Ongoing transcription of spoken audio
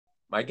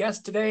My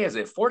guest today is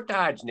a Fort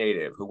Dodge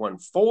native who won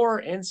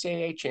 4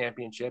 NCAA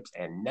championships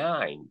and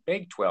 9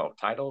 Big 12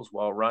 titles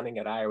while running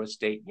at Iowa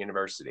State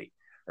University.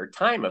 Her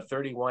time of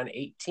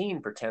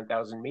 31:18 per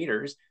 10,000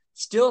 meters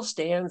still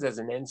stands as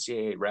an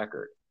NCAA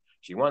record.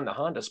 She won the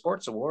Honda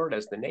Sports Award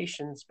as the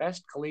nation's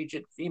best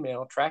collegiate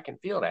female track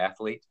and field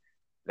athlete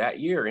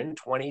that year in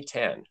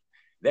 2010.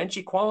 Then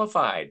she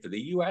qualified for the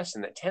U.S.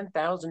 in the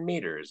 10,000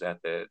 meters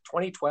at the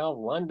 2012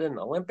 London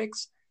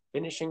Olympics,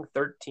 finishing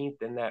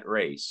 13th in that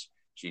race.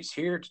 She's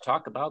here to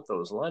talk about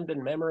those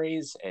London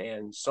memories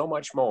and so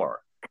much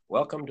more.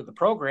 Welcome to the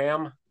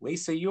program,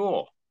 Lisa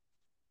Uhl.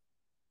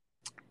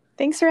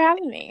 Thanks for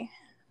having me.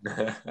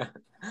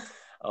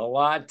 a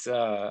lot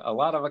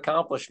of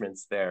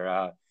accomplishments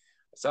there.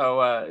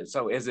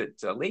 So is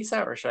it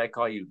Lisa, or should I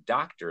call you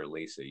Dr.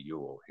 Lisa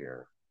Uhl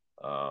here?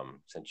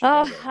 Since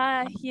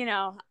I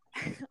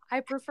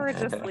prefer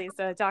just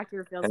Lisa.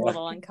 Doctor feels a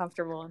little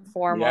uncomfortable and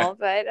formal,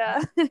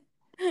 yeah.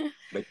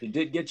 But you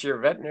did get your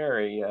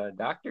veterinary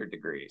doctor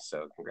degree,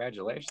 so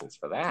congratulations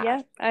for that.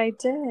 Yeah, I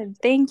did.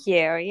 Thank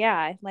you.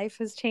 Yeah, life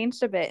has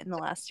changed a bit in the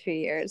last few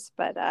years,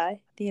 but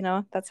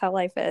that's how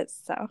life is.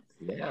 So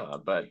yeah,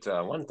 but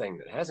one thing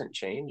that hasn't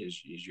changed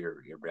is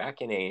you're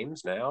back in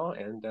Ames now,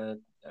 and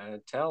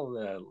tell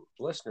the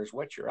listeners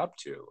what you're up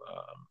to.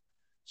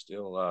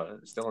 Still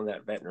in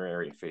that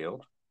veterinary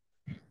field.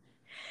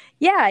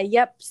 Yeah,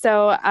 yep.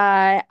 So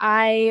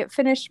I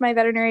finished my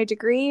veterinary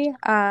degree,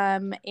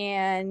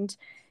 and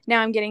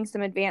now I'm getting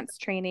some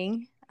advanced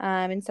training.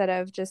 Instead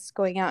of just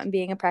going out and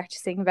being a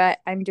practicing vet,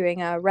 I'm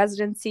doing a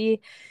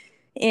residency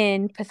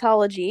in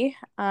pathology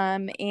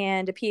and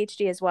a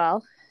PhD as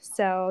well.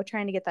 So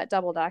trying to get that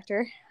double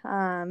doctor.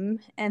 And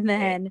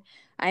then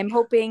I'm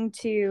hoping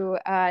to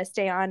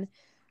stay on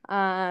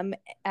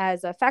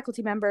as a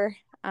faculty member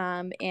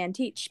and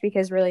teach,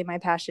 because really my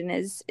passion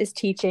is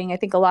teaching. I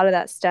think a lot of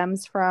that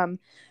stems from,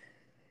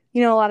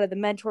 a lot of the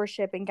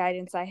mentorship and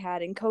guidance I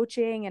had in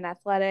coaching and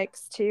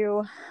athletics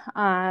too.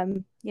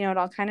 It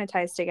all kind of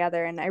ties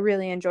together, and I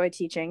really enjoy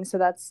teaching. So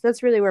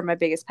that's really where my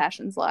biggest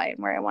passions lie and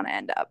where I want to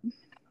end up.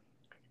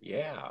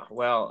 Yeah.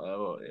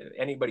 Well,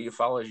 anybody who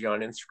follows you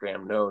on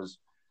Instagram knows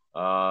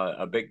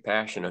a big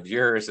passion of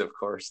yours, of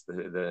course,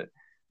 the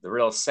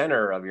real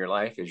center of your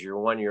life is your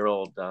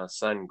 1-year-old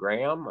son,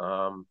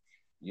 Graham.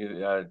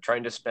 You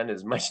trying to spend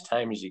as much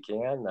time as you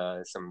can.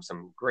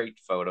 Some great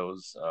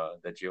photos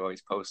that you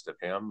always post of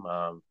him.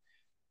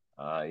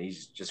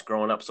 He's just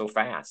growing up so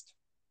fast.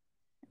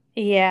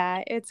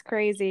 Yeah, it's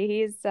crazy.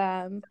 He's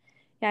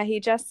he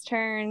just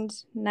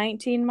turned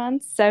 19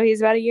 months, so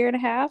he's about a year and a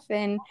half.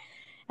 And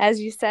as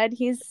you said,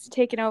 he's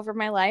taken over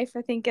my life,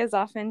 I think, as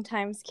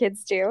oftentimes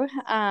kids do.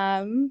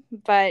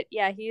 But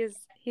yeah,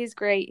 he's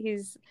great.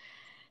 He's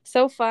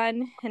so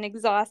fun and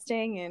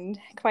exhausting and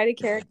quite a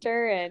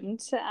character. And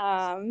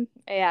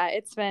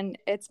it's been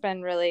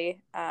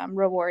really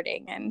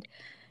rewarding, and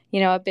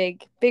a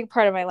big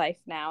part of my life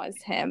now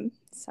is him.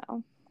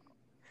 So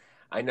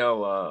I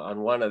know on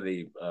one of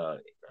the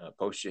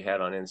posts you had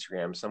on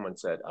Instagram, someone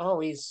said, "Oh,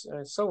 he's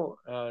so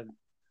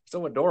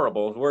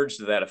adorable," words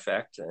to that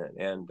effect,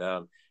 and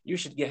you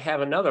should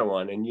have another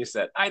one. And you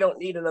said, "I don't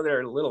need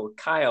another little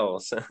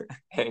Kyle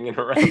hanging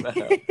around the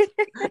house."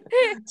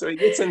 So he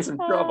gets in some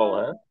trouble,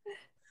 huh?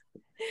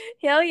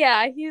 Hell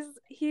yeah.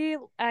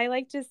 I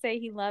like to say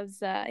he loves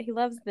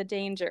the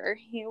danger.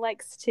 He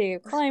likes to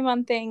climb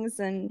on things,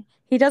 and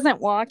he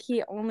doesn't walk.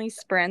 He only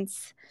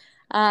sprints.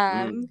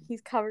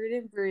 He's covered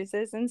in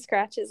bruises and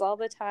scratches all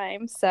the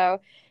time.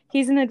 So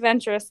he's an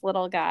adventurous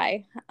little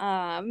guy.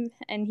 And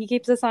he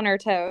keeps us on our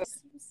toes.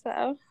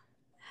 So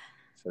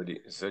do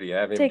you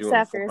have him takes doing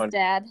after his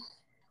dad?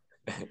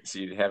 So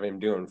you have him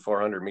doing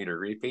 400-meter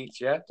repeats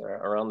yet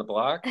around the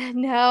block?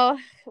 No,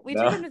 we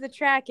took him to the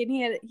track,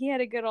 and he had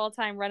a good old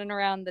time running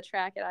around the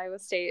track at Iowa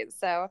State.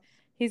 So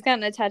he's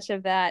gotten a touch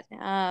of that.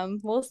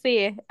 We'll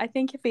see. I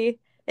think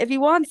if he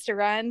wants to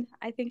run,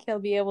 I think he'll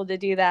be able to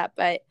do that.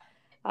 But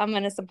I'm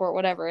going to support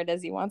whatever it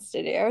is he wants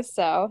to do.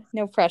 So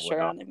no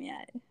pressure on him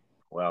yet.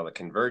 Well, the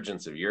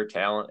convergence of your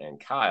talent and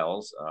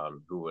Kyle's,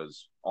 who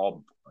was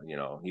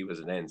he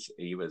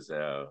was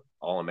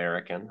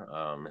All-American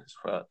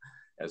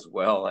as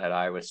well at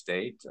Iowa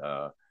State.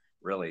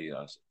 Really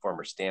a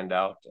former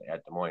standout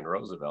at Des Moines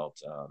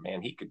Roosevelt.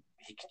 Man, he could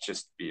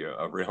just be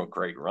a real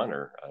great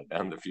runner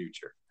down the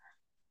future.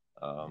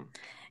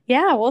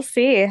 Yeah, we'll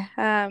see.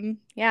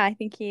 I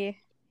think you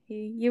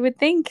would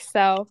think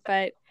so,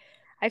 but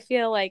I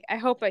feel like I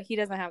hope that he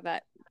doesn't have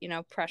that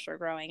pressure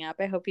growing up.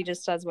 I hope he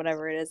just does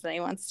whatever it is that he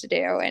wants to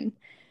do, and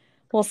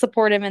we'll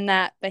support him in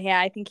that. But yeah,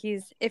 I think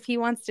if he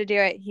wants to do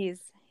it, he's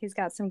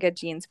got some good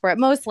genes for it.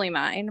 Mostly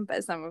mine,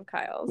 but some of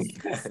Kyle's.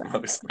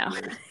 So, no.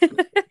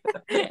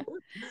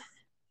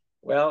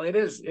 Well, it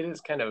is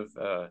kind of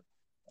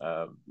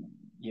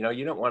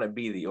you don't want to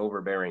be the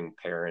overbearing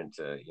parent,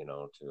 to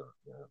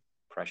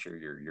pressure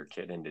your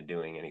kid into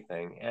doing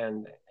anything,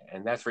 and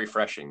that's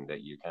refreshing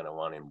that you kind of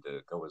want him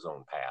to go his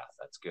own path.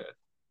 That's good.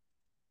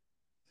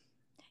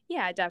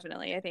 Yeah,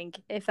 definitely. I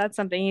think if that's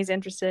something he's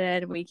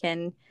interested in, we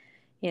can,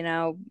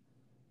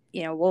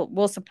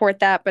 we'll support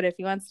that. But if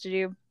he wants to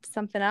do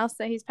something else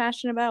that he's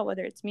passionate about,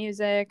 whether it's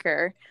music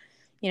or,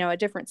 a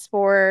different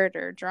sport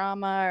or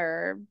drama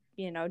or,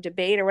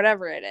 debate or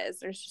whatever it is,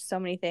 there's just so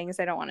many things.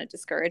 I don't want to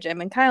discourage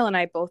him. And Kyle and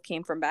I both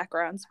came from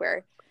backgrounds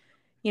where,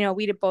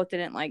 we both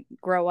didn't like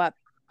grow up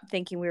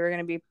thinking we were going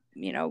to be,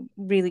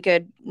 really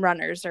good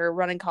runners or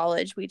run in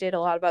college. We did a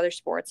lot of other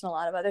sports and a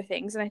lot of other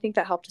things. And I think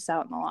that helped us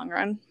out in the long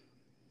run.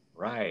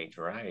 Right.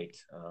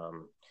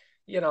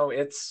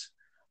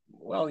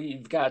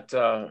 You've got,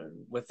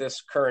 with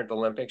this current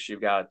Olympics,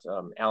 you've got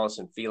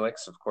Allison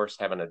Felix, of course,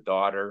 having a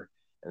daughter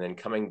and then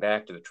coming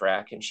back to the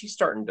track. And she's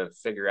starting to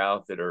figure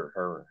out that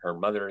her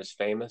mother is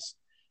famous.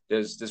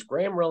 Does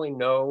Graham really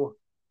know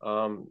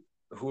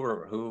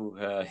who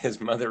his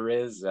mother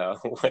is,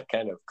 what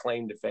kind of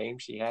claim to fame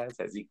she has?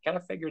 Has he kind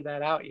of figured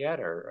that out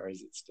yet, or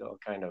is it still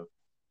kind of?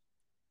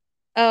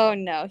 Oh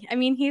no. I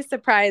mean, he's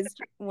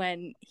surprised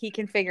when he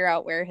can figure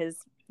out where his,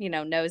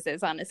 nose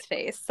is on his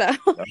face. So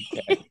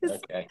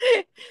Okay.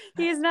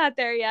 He's not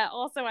there yet.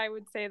 Also, I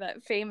would say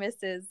that famous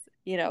is,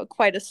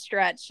 quite a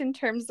stretch in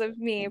terms of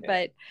me,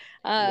 Yeah.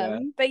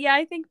 but yeah,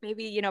 I think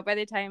maybe, by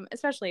the time,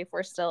 especially if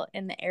we're still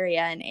in the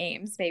area in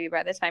Ames, maybe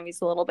by the time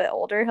he's a little bit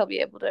older, he'll be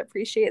able to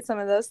appreciate some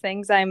of those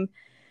things. I'm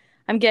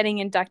getting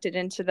inducted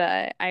into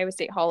the Iowa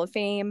State Hall of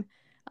Fame,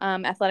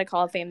 Athletic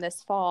Hall of Fame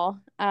this fall.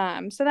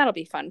 So that'll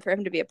be fun for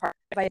him to be a part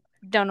of. I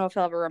don't know if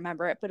he'll ever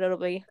remember it, but it'll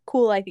be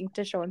cool, I think,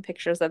 to show him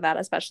pictures of that,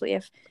 especially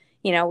if,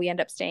 we end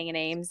up staying in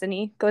Ames and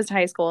he goes to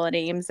high school in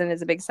Ames and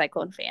is a big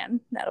Cyclone fan.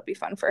 That'll be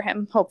fun for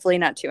him. Hopefully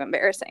not too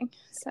embarrassing.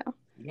 So.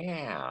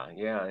 Yeah.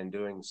 And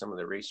doing some of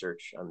the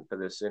research for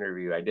this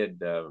interview,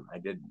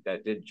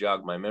 that did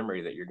jog my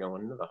memory that you're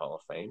going into the Hall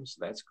of Fame. So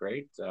that's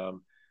great.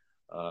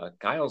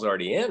 Kyle's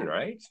already in,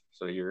 right?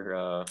 So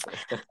you're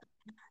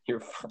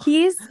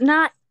He's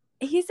not.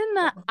 He's in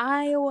the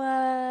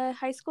Iowa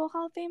High School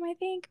Hall of Fame, I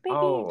think. Maybe.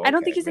 Oh, okay. I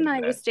don't think he's in the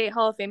Iowa State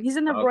Hall of Fame. He's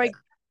in the Roy.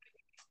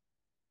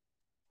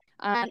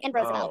 And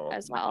Roosevelt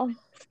as well.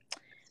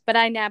 But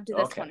I nabbed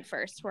this one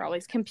first. We're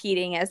always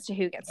competing as to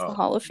who gets the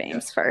Hall of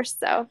Fames first.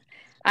 So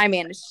I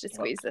managed to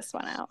squeeze this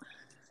one out.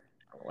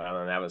 Well,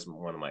 and that was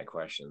one of my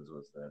questions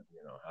was that,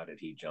 how did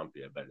he jump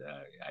you? But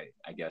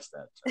I guess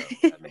that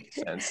makes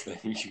sense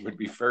that he would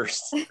be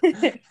first.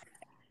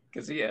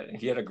 Because he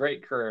had a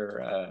great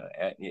career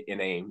in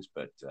Ames,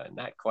 but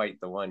not quite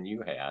the one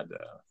you had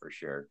for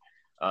sure.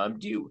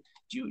 Do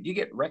you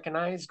get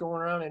recognized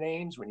going around in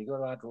Ames when you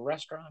go out to a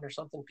restaurant or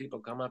something? People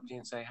come up to you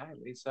and say, "Hi,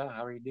 Lisa,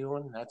 how are you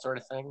doing?" That sort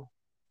of thing.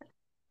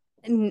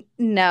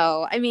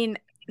 No, I mean,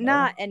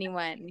 not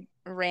anyone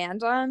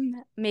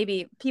random.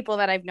 Maybe people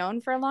that I've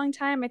known for a long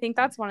time. I think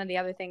that's one of the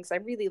other things I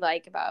really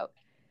like about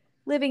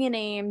living in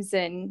Ames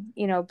and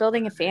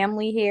building a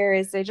family here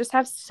is they just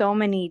have so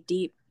many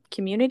deep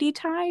community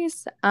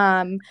ties.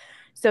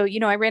 So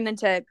I ran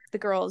into the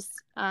girls,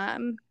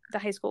 the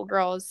high school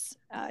girls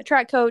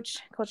track coach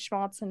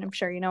Schmaltz, and I'm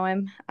sure you know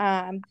him,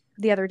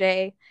 the other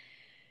day.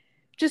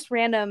 Just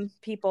random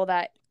people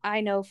that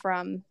I know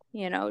from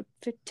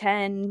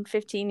 10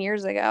 15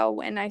 years ago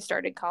when I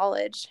started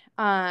college,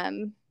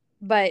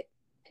 but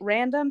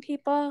random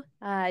people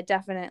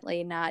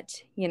definitely not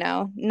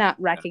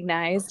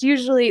recognized.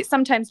 Usually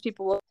sometimes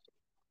people will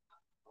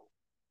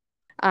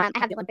I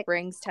have the Olympic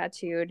rings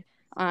tattooed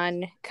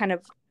on kind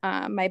of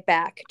my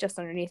back, just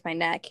underneath my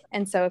neck.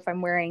 And so if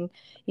I'm wearing,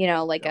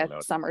 like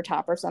a summer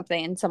top or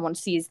something and someone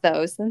sees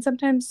those, then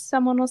sometimes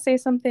someone will say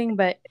something.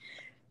 But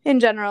in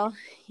general,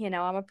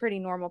 I'm a pretty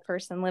normal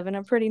person living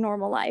a pretty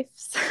normal life.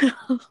 So.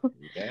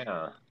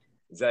 Yeah.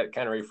 Is that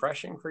kind of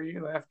refreshing for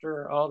you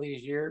after all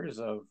these years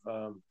of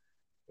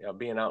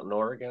being out in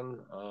Oregon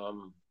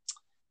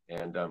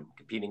and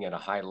competing at a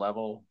high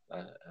level,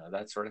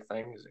 that sort of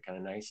thing? Is it kind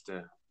of nice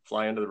to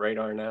fly under the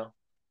radar now?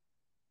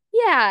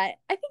 Yeah,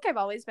 I think I've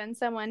always been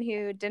someone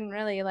who didn't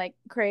really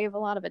crave a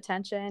lot of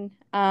attention.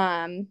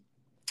 And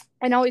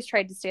always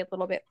tried to stay a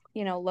little bit,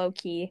 low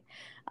key.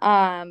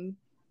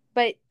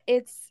 But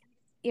it's,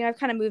 I've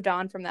kind of moved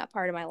on from that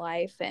part of my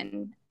life,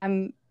 and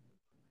I'm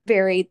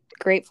very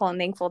grateful and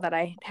thankful that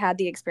I had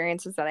the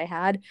experiences that I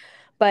had.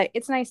 But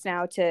it's nice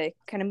now to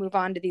kind of move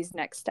on to these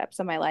next steps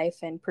of my life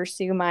and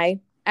pursue my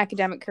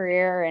academic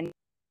career and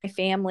my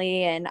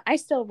family. And I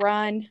still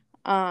run,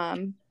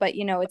 but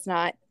it's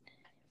not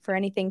for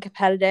anything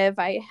competitive.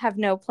 I have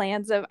no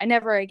plans I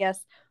never, I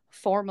guess,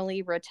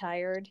 formally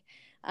retired,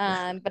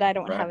 but I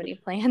don't have any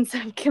plans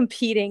of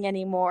competing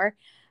anymore.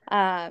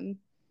 And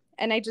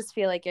I just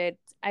feel like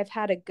I've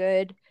had a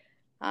good,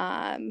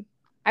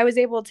 I was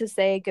able to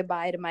say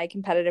goodbye to my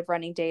competitive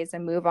running days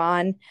and move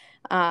on,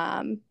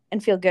 and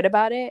feel good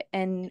about it.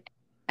 And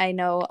I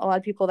know a lot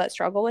of people that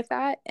struggle with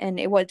that, and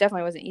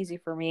definitely wasn't easy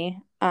for me.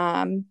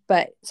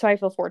 But so I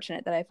feel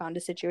fortunate that I found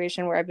a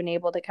situation where I've been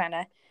able to kind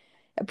of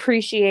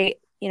appreciate,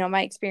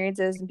 my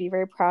experiences and be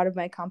very proud of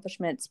my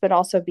accomplishments, but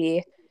also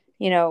be,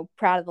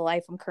 proud of the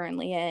life I'm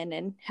currently in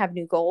and have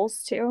new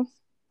goals too.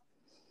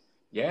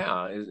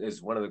 Yeah,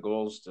 is one of the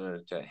goals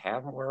to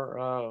have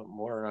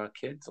more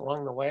kids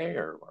along the way,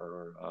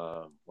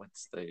 or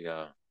what's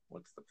the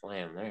What's the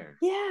plan there?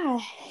 Yeah,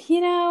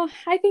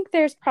 I think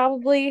there's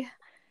probably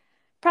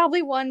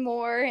one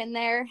more in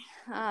there.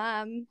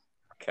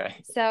 Okay.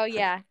 So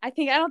yeah, I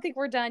don't think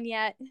we're done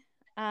yet.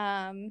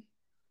 Um,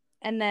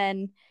 and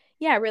then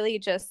yeah, really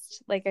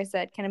just like I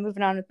said, kind of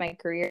moving on with my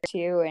career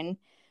too,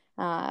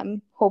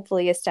 and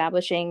hopefully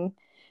establishing,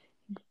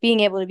 being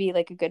able to be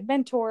like a good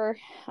mentor,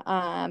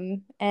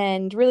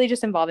 and really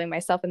just involving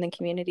myself in the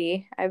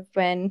community.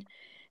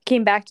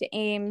 Came back to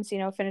Ames,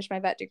 finished my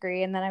vet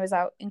degree, and then I was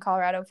out in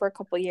Colorado for a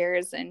couple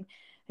years, and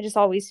I just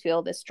always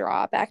feel this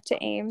draw back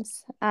to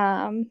Ames.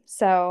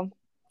 So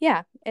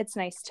yeah, it's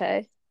nice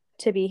to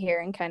be here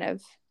and kind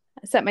of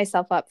set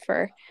myself up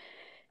for,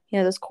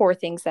 those core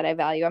things that I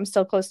value. I'm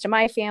still close to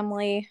my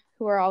family,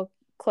 who are all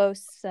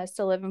close,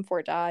 still live in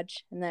Fort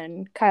Dodge, and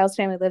then Kyle's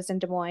family lives in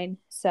Des Moines.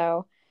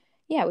 So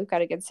yeah, we've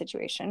got a good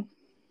situation.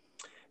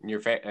 And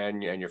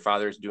your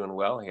father's doing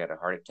well. He had a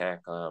heart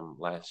attack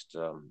last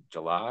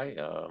July.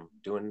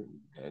 Doing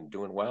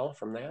well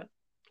from that.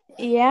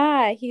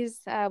 Yeah,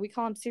 he's we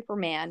call him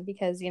Superman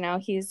because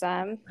he's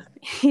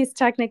he's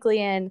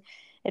technically in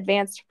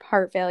advanced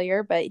heart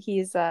failure, but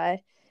he's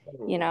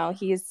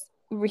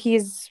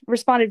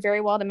responded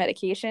very well to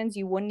medications.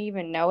 You wouldn't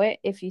even know it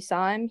if you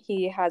saw him.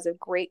 He has a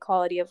great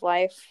quality of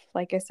life.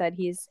 Like I said,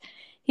 he's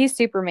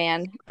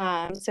Superman.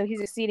 So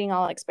he's exceeding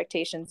all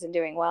expectations and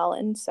doing well,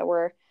 and so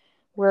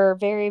we're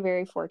very,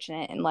 very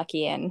fortunate and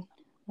lucky. And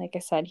like I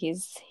said,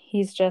 he's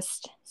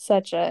just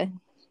such a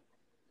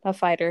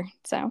fighter.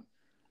 So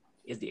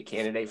Is he a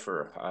candidate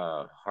for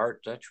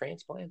heart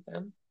transplant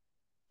then?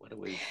 What do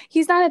we?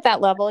 he's not at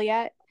that level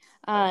yet.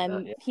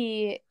 Not yet.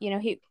 He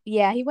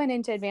went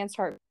into advanced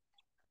heart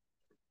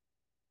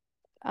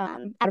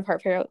out of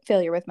heart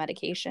failure with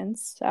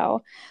medications.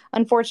 So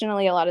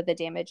unfortunately, a lot of the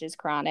damage is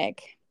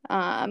chronic.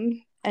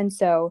 And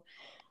so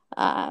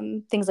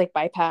things like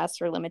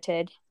bypass are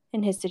limited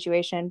in his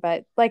situation.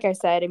 But like I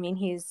said, I mean,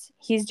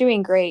 he's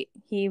doing great.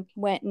 He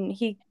went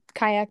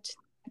kayaking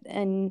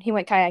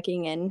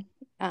in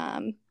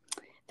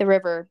the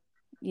river,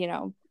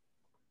 a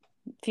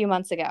few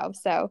months ago.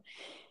 So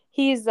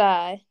he's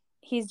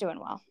doing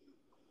well.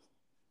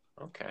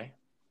 Okay.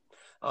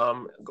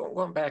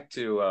 Going back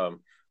to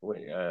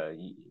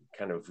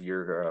kind of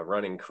your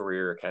running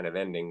career kind of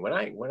ending. When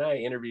I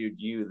interviewed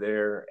you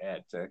there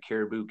at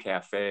Caribou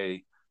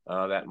Cafe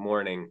that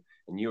morning,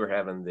 and you were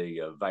having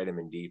the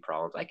vitamin D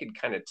problems, I could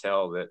kind of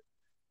tell that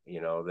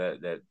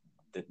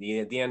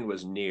the end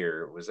was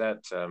near. Was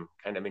that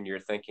kind of in your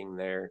thinking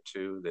there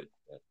too? That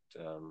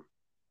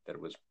it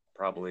was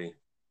probably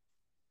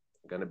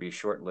going to be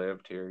short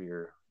lived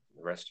here,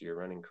 the rest of your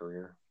running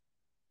career.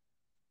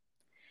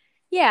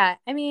 Yeah,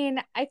 I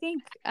mean, I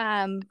think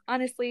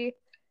honestly,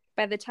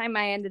 by the time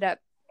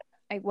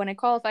when I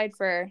qualified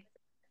for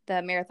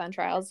the marathon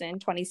trials in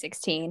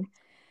 2016,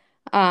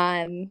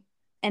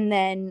 and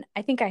then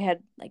I think I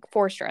had like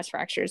 4 stress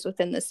fractures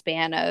within the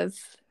span of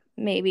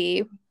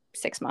maybe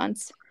 6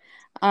 months.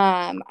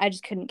 I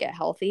just couldn't get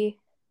healthy.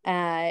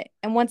 And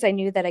once I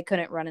knew that I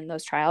couldn't run in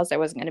those trials, I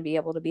wasn't going to be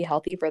able to be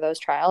healthy for those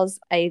trials.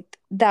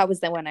 That was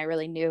the when I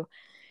really knew,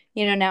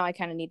 now I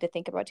kind of need to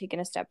think about taking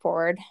a step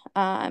forward.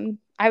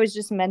 I was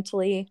just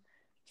mentally,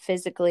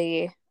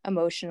 physically,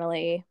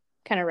 emotionally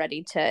kind of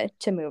ready to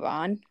move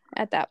on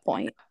at that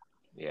point.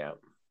 Yeah,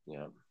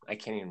 yeah. I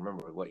can't even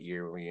remember what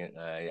year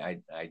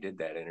I did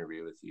that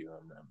interview with you.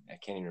 I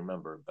can't even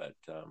remember, but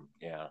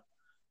yeah,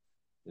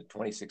 the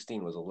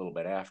 2016 was a little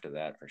bit after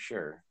that for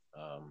sure.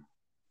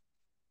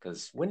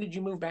 Because when did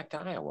you move back to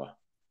Iowa?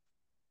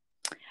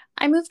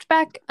 I moved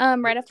back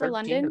right after 13 or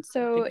London,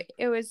 so 14?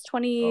 it was Oh,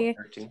 20.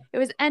 13. It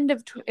was end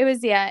of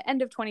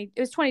 20. It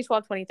was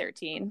 2012,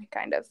 2013,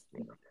 kind of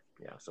Yeah.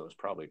 Yeah. So it was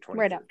probably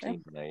right after.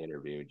 2013 when I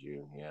interviewed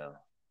you. Yeah.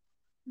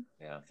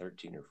 Yeah.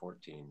 13 or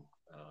 14.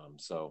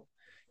 So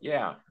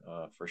yeah,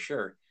 for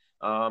sure.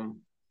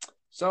 Um,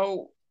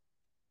 so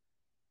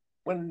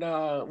when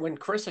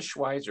Carissa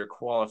Schweizer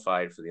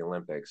qualified for the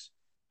Olympics,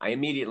 I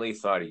immediately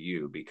thought of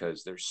you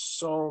because there's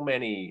so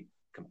many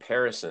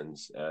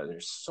comparisons.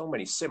 There's so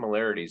many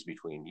similarities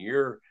between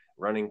your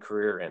running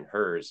career and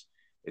hers.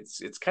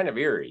 It's kind of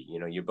eerie.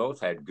 You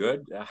both had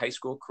good high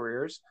school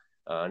careers,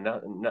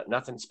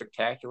 nothing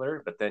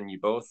spectacular, but then you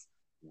both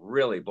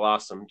really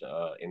blossomed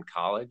in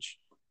college.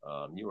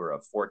 You were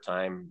a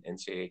 4-time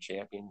NCAA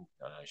champion.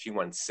 She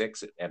won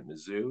 6 at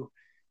Mizzou,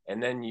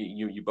 and then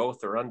you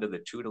both are under the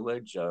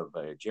tutelage of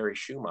Jerry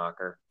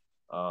Schumacher.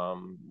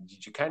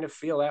 Did you kind of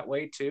feel that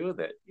way too?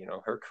 That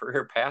her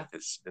career path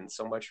has been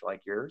so much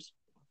like yours.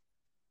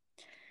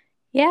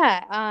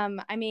 Yeah,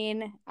 I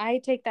mean, I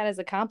take that as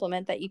a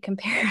compliment that you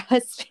compare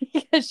us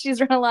because she's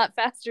run a lot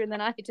faster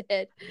than I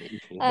did.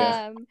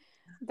 Yeah. Um,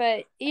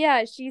 but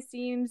yeah, she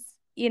seems,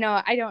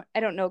 I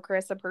don't know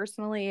Carissa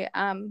personally.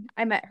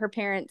 I met her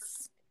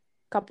parents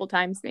a couple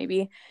times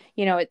maybe.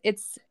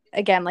 It's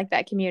again like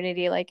that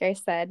community, like I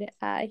said,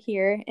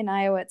 here in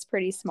Iowa, it's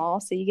pretty small,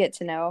 so you get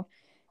to know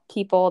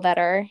people that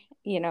are,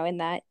 in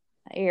that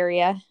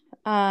area,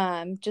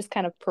 just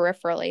kind of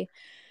peripherally.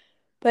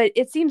 But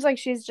it seems like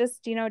she's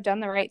just, done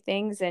the right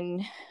things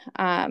and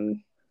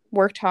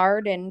worked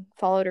hard and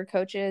followed her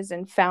coaches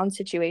and found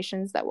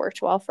situations that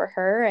worked well for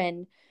her.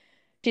 And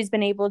she's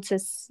been able to,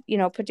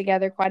 put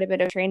together quite a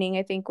bit of training,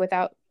 I think,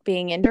 without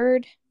being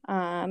injured.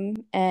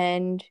 And,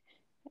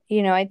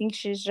 I think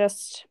she's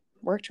just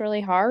worked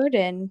really hard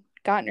and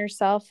gotten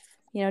herself,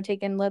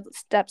 taken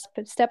steps,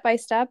 step by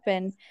step,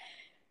 and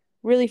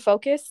really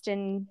focused.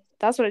 And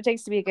that's what it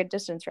takes to be a good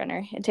distance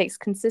runner. It takes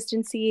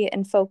consistency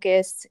and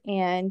focus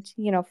and,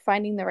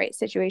 finding the right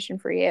situation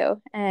for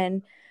you.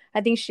 And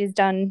I think she's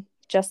done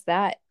just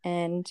that.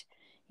 And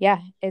yeah,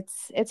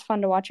 it's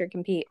fun to watch her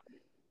compete.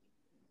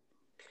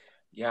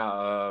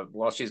 Yeah,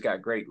 well, she's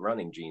got great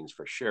running genes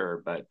for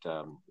sure, but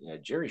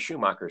Jerry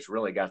Schumacher's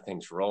really got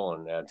things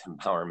rolling at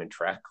Empowerment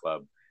Track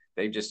Club.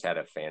 They've just had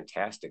a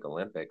fantastic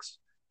Olympics.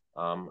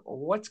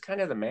 What's kind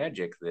of the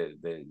magic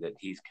that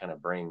he kind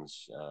of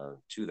brings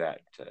to that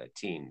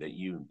team that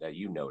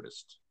you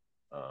noticed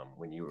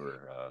when you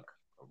were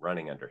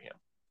running under him?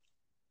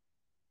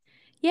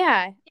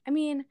 Yeah, I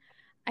mean,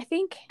 I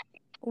think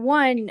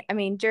one,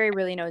 Jerry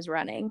really knows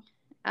running.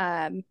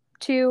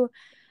 Two,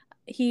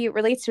 he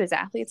relates to his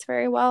athletes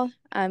very well.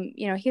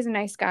 He's a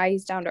nice guy.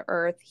 He's down to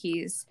earth.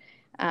 He's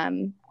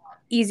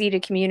easy to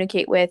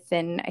communicate with,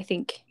 and I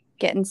think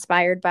get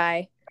inspired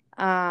by.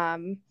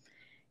 And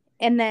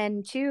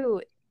then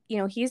two,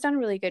 he's done a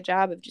really good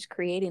job of just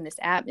creating this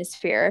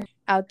atmosphere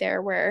out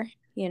there where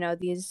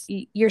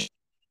you're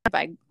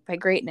by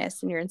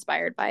greatness and you're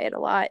inspired by it a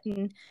lot.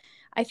 And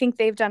I think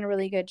they've done a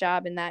really good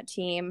job in that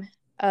team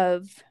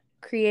of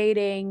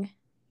creating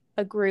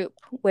a group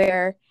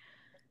where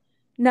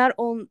not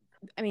only,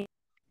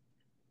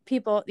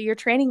 people, you're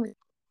training with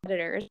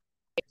competitors,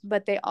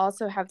 but they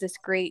also have this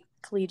great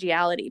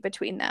collegiality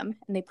between them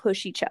and they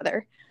push each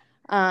other.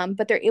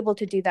 But they're able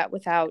to do that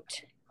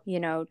without,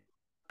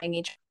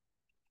 each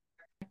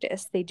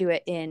practice. They do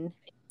it in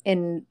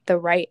the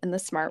right and the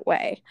smart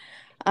way.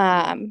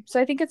 So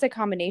I think it's a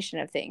combination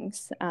of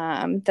things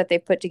that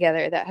they've put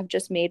together that have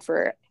just made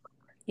for,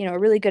 a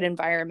really good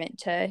environment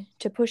to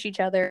push each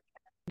other.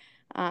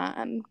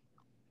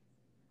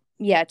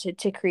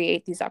 To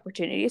create these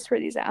opportunities for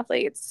these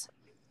athletes.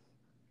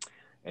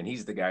 And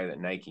he's the guy that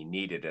Nike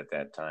needed at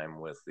that time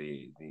with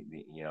the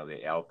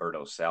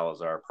Alberto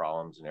Salazar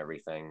problems and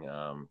everything.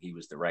 He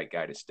was the right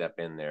guy to step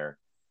in there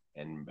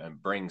and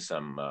bring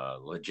some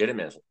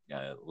legitimacy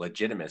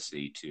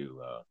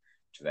to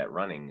that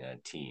running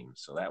team.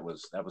 So that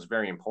was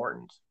very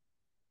important.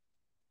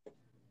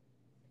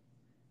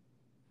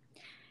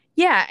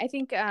 Yeah, I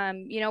think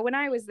when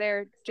I was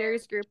there,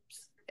 Jerry's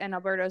groups and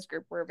Alberto's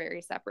group were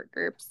very separate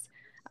groups.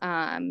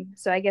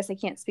 So I guess I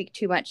can't speak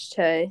too much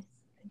to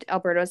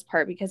Alberto's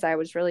part because I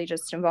was really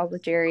just involved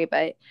with Jerry.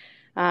 But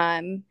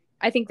I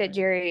think that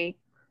Jerry,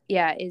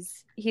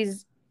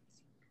 he's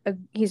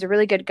a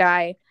really good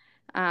guy.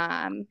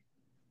 I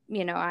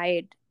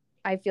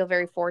feel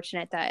very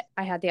fortunate that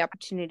I had the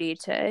opportunity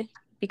to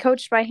be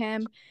coached by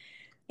him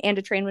and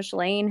to train with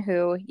Shalane,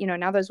 who,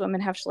 now those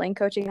women have Shalane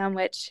coaching them,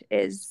 which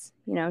is,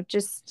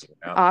 just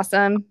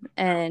awesome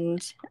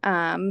and,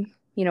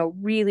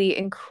 really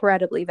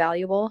incredibly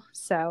valuable.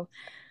 So,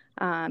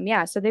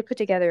 so they put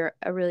together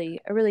a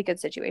really good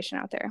situation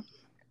out there.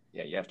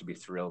 Yeah, you have to be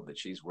thrilled that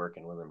she's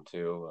working with them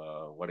too.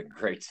 What a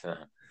great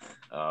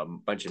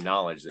bunch of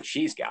knowledge that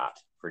she's got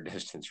for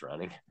distance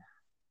running.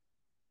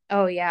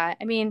 Oh yeah.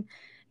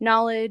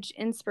 Knowledge,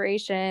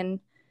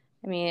 inspiration.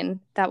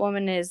 That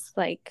woman is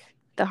like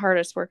the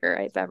hardest worker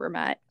I've ever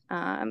met.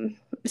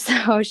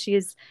 So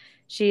she's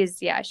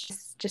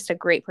just a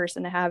great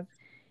person to have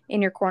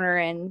in your corner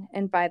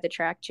and by the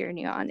track cheering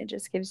you on. It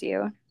just gives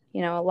you,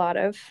 a lot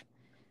of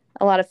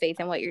faith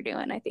in what you're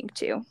doing, I think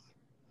too.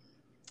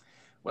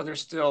 Well,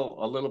 there's still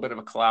a little bit of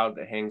a cloud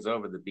that hangs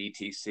over the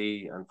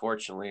BTC,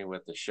 unfortunately,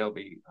 with the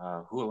Shelby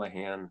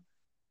Houlihan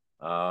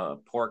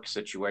pork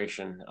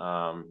situation.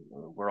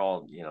 We're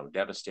all,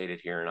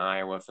 devastated here in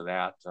Iowa for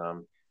that.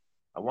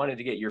 I wanted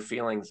to get your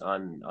feelings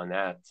on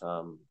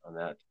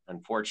that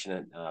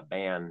unfortunate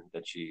ban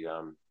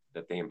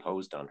that they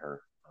imposed on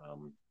her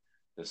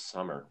this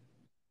summer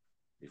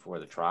before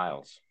the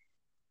trials.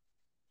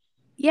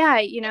 Yeah,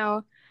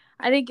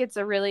 I think it's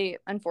a really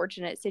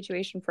unfortunate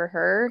situation for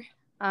her.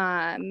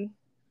 I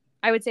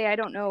would say I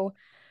don't know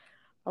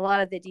a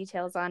lot of the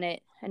details on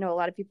it. I know a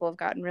lot of people have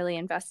gotten really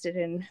invested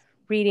in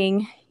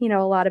reading, a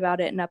lot about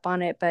it and up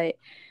on it. But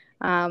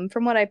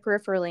from what I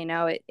peripherally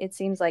know, it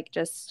seems like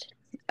just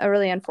a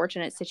really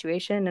unfortunate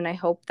situation. And I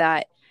hope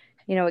that,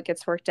 it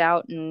gets worked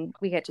out and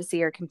we get to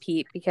see her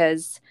compete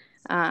because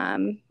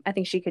I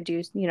think she could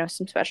do,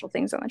 some special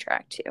things on the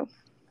track too.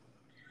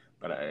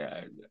 But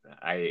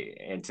I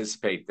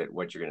anticipate that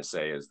what you're going to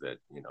say is that,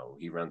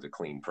 he runs a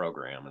clean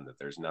program and that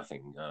there's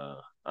nothing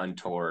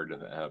untoward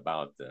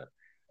about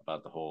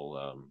the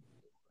whole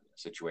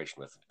situation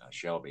with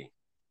Shelby.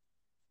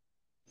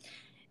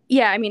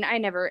 Yeah, I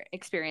never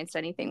experienced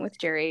anything with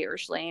Jerry or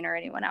Shalane or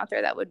anyone out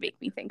there that would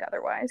make me think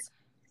otherwise.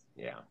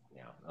 Yeah.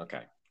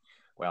 Okay.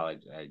 Well,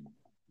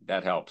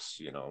 that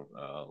helps,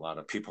 a lot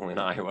of people in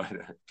Iowa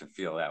to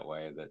feel that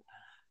way, that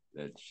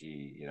that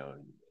she,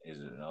 is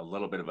a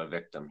little bit of a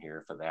victim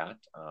here for that.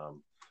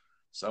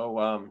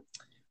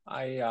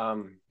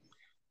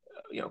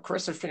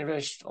 Carissa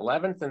finished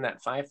 11th in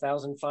that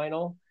 5,000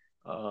 final.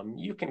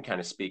 You can kind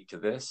of speak to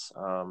this,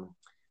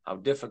 how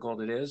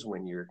difficult it is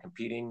when you're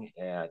competing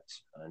at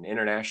an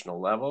international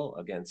level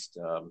against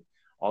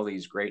all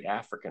these great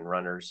African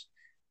runners.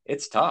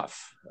 It's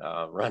tough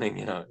running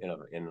in an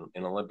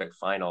Olympic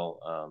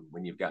final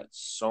when you've got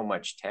so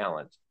much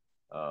talent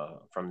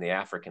from the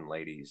African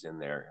ladies in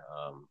there.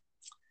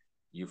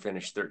 You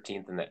finished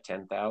 13th in that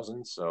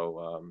 10,000,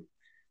 so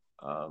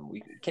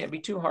we can't be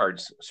too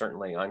hard,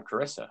 certainly, on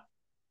Carissa.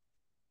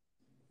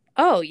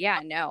 Oh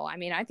yeah, no. I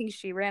mean, I think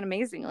she ran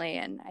amazingly,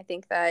 and I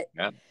think that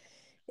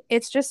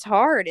it's just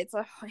hard. It's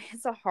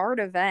a hard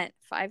event.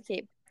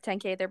 5K,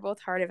 10K, they're both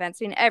hard events.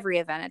 I mean, every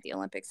event at the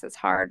Olympics is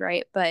hard,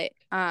 right? But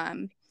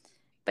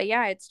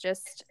yeah, it's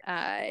just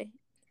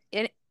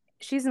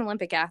she's an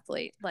Olympic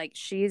athlete. Like,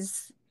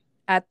 she's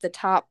at the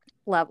top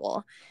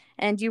level,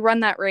 and you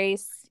run that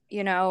race,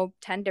 10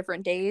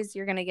 different days,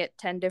 you're going to get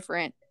 10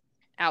 different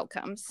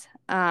outcomes.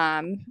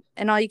 And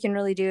all you can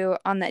really do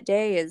on that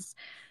day is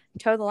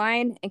toe the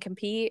line and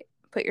compete,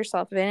 put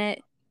yourself in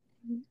it,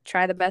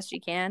 try the best you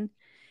can,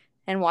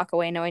 and walk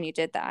away knowing you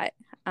did that.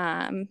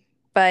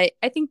 But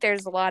I think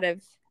there's a lot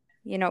of,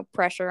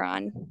 pressure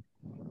on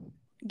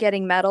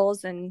getting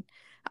medals, and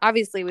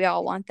obviously we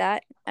all want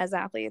that as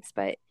athletes,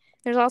 but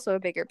there's also a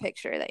bigger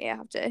picture that you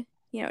have to,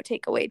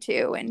 take away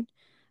too. And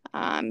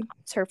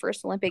it's her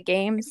first Olympic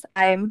Games.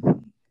 I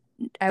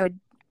would,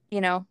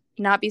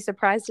 not be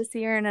surprised to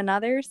see her in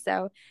another.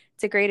 So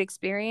it's a great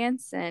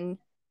experience. And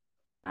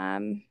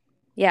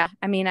yeah,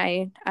 I mean,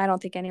 I don't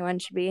think anyone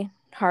should be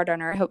hard on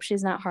her. I hope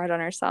she's not hard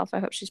on herself. I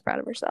hope she's proud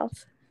of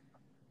herself.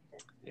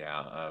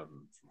 Yeah.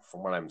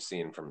 From what I'm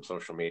seeing from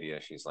social media,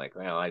 she's like,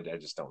 well, I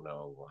just don't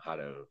know how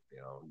to,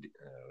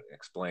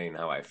 explain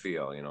how I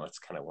feel. It's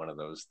kind of one of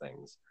those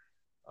things.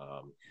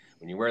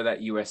 When you wear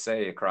that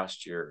USA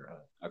across your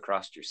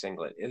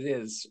singlet, it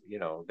is,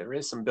 there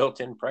is some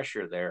built-in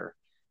pressure there.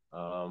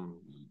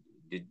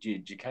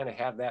 Did you kind of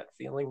have that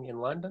feeling in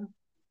London?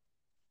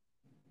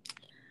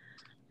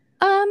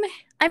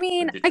 I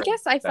mean, I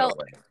guess I felt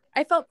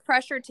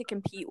pressure to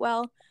compete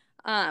well.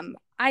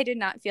 I did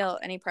not feel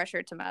any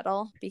pressure to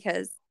medal,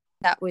 because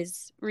that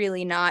was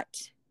really not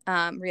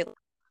really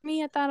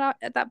me at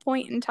that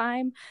point in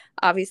time.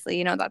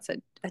 Obviously, that's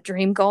a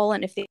dream goal,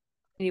 and if the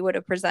would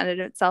have presented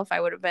itself, I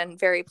would have been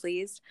very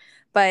pleased.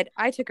 But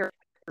I took a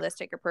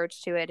realistic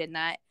approach to it, in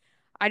that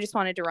I just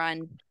wanted to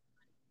run.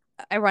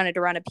 I wanted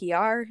to run a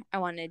PR. I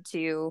wanted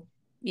to,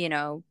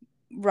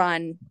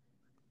 run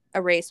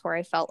a race where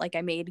I felt like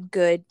I made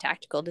good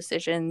tactical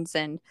decisions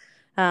and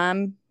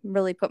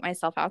really put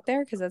myself out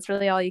there, because that's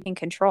really all you can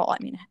control. I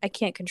mean, I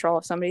can't control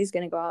if somebody's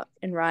going to go out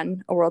and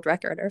run a world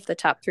record, or if the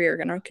top three are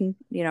going to,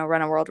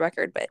 run a world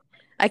record, but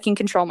I can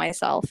control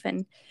myself.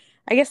 And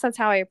I guess that's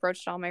how I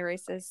approached all my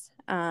races.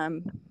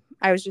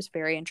 I was just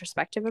very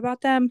introspective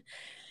about them.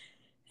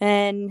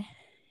 And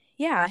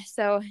yeah,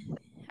 so,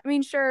 I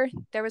mean, sure,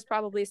 there was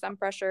probably some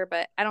pressure,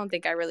 but I don't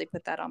think I really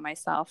put that on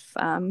myself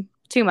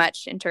too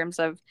much, in terms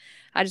of,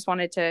 I just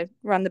wanted to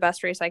run the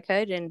best race I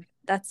could. And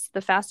that's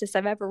the fastest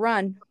I've ever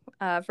run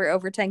for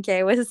over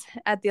 10K was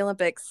at the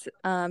Olympics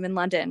in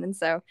London. And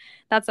so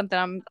that's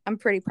something I'm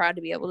pretty proud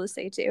to be able to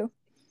say too.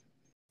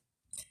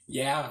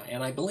 Yeah,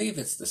 and I believe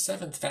it's the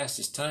 7th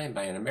fastest time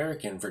by an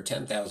American for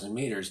 10,000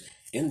 meters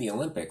in the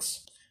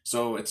Olympics.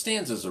 So it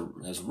stands as a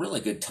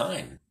really good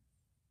time.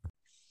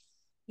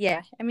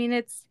 Yeah, I mean,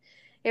 it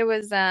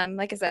was,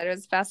 like I said, it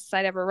was the fastest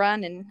I'd ever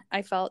run. And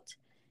I felt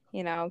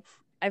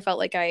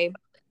like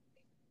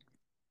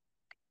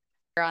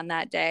on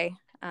that day,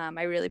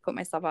 I really put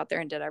myself out there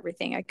and did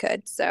everything I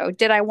could. So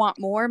did I want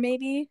more?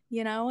 Maybe,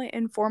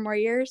 in 4 more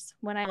years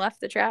when I left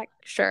the track?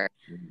 Sure.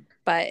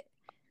 But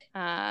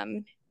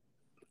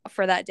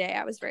for that day,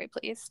 I was very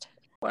pleased.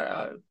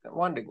 I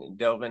wanted to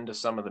delve into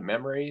some of the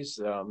memories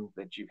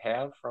that you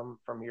have from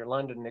your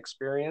London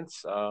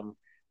experience.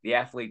 The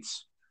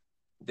athletes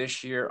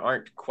this year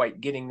aren't quite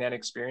getting that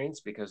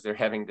experience because they're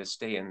having to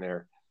stay in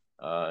their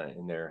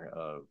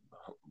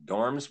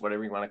dorms,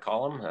 whatever you want to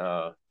call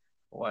them.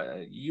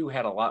 You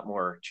had a lot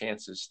more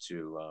chances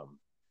to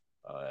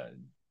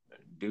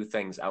do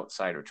things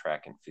outside of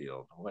track and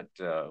field. What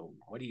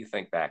do you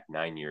think back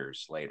 9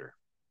 years later?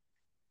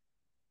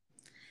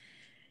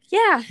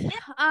 Yeah.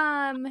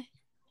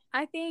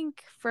 I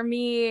think for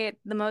me,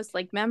 the most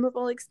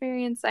memorable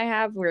experience I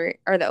have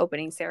are the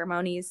opening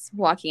ceremonies,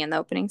 walking in the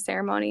opening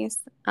ceremonies.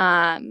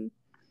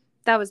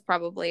 That's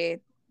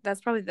probably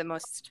the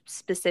most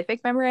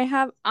specific memory I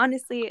have.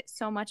 Honestly,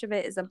 so much of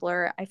it is a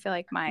blur. I feel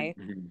like my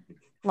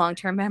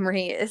long-term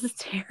memory is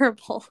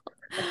terrible.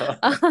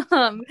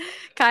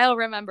 Kyle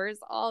remembers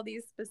all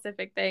these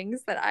specific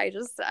things that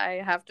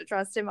I have to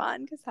trust him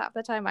on, because half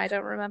the time I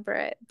don't remember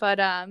it. But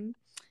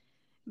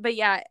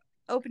yeah,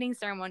 opening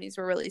ceremonies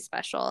were really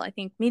special. I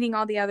think meeting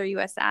all the other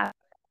U.S.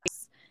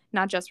 athletes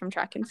not just from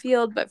track and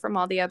field, but from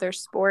all the other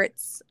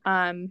sports.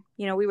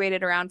 We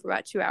waited around for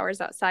about 2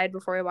 hours outside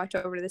before we walked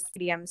over to the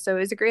stadium. So it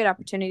was a great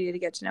opportunity to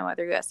get to know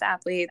other U.S.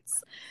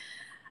 athletes,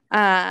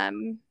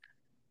 and,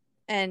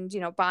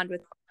 bond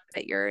with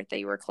that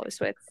you were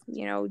close with,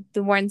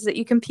 the ones that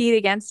you compete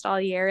against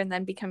all year and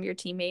then become your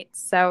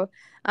teammates. So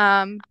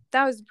that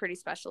was a pretty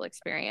special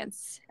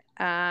experience.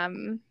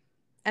 And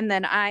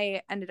then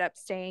I ended up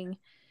staying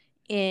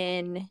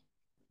in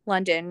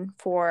London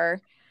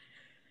for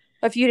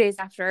a few days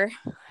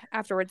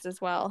afterwards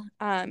as well.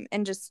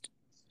 And just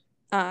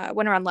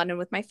went around London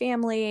with my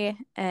family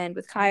and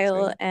with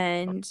Kyle.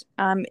 And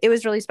it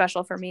was really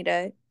special for me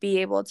to be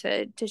able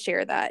to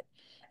share that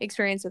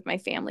experience with my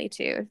family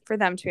too, for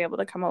them to be able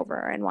to come over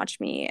and watch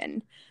me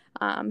and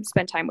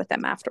spend time with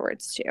them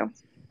afterwards too.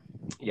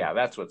 Yeah,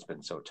 that's what's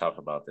been so tough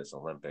about this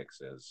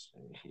Olympics is,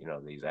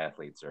 these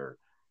athletes are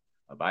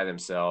by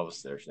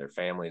themselves. Their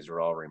families are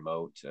all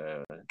remote.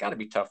 Got to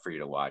be tough for you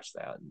to watch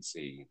that and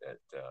see that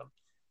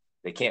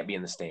they can't be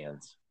in the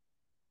stands.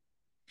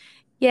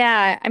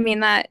 Yeah, I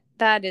mean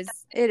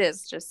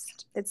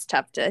it's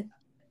tough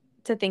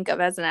to think of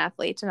as an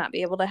athlete, to not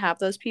be able to have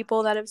those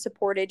people that have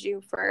supported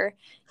you for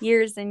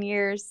years and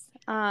years,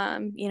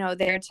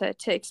 there to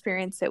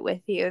experience it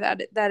with you.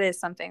 That is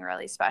something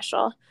really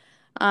special.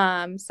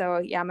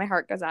 So yeah, my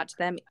heart goes out to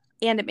them,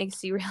 and it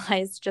makes you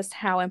realize just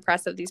how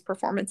impressive these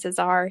performances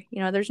are.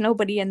 There's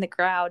nobody in the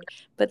crowd,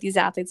 but these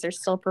athletes are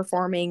still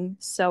performing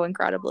so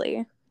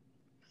incredibly.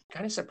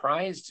 Kind of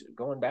surprised,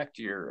 going back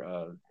to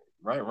your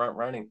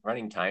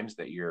running times,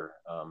 that you're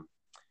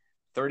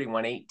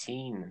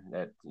 31:18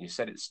 that you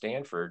set at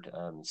Stanford,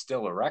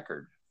 still a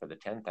record for the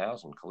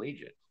 10,000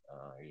 collegiate.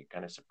 Are you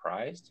kind of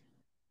surprised?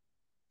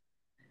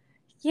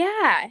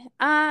 Yeah.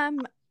 I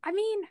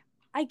mean,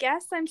 I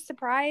guess I'm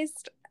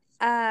surprised.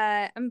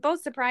 I'm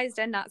both surprised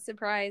and not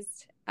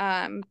surprised.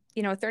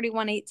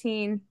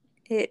 31:18,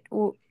 it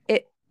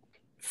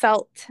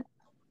felt,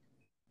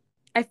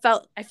 I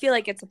feel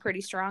like it's a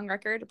pretty strong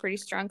record, a pretty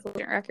strong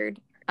collegiate record.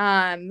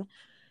 At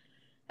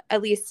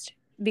least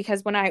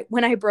because when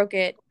I broke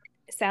it,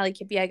 Sally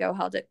Kipyego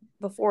held it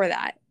before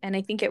that, and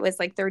I think it was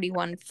like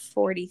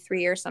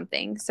 31:43 or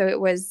something. So it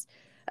was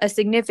a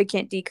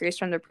significant decrease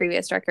from the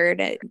previous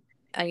record.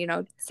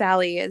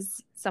 Sally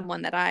is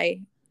someone that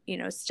I,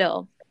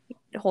 still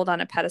hold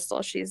on a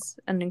pedestal. She's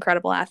an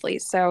incredible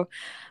athlete. So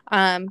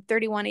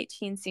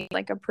 31:18 seemed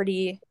like a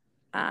pretty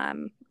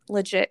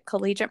legit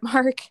collegiate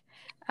mark.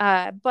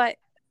 But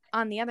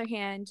on the other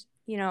hand,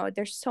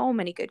 there's so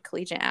many good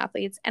collegiate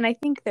athletes. And I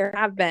think there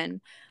have been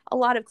a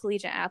lot of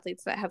collegiate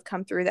athletes that have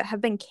come through that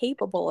have been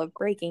capable of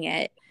breaking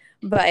it,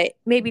 but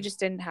maybe just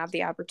didn't have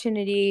the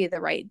opportunity, the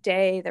right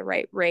day, the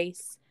right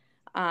race.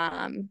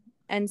 And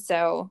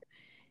so,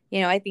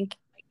 I think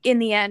in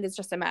the end, it's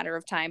just a matter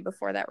of time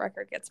before that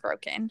record gets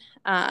broken.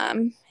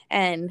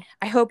 And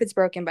I hope it's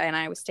broken by an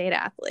Iowa State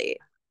athlete.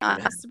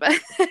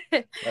 But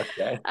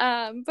Okay.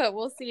 But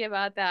we'll see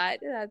about that.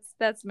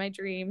 That's my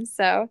dream.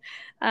 So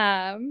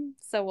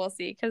we'll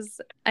see, because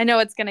I know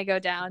it's going to go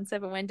down. So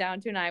if it went down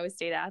to an Iowa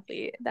State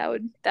athlete, that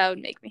would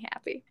make me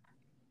happy.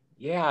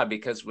 Yeah,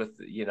 because with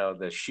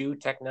the shoe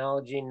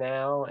technology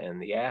now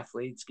and the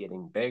athletes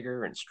getting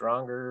bigger and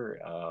stronger,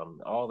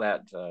 all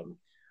that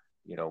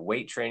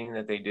weight training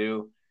that they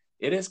do,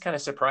 it is kind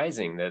of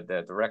surprising that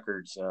the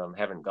records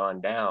haven't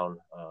gone down.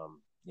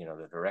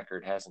 That the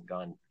record hasn't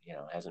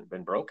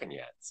been broken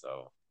yet.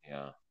 So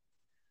yeah,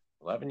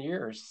 11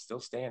 years still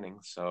standing.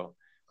 So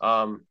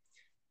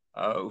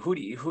who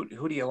do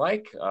you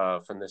like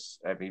from this?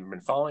 Have you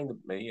been following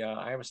the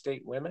Iowa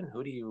State women?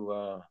 Who do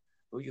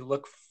you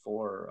look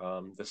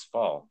for this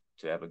fall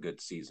to have a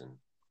good season?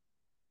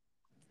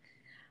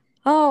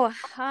 Oh,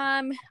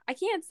 I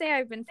can't say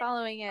I've been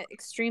following it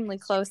extremely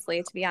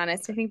closely, to be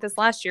honest. I think this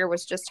last year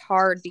was just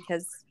hard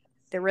because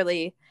they're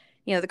really,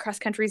 the cross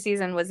country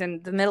season was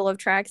in the middle of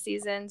track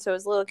season, so it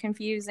was a little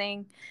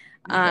confusing.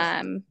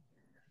 Yeah.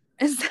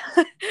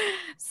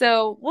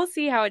 So we'll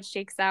see how it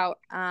shakes out.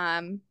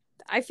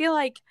 I feel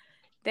like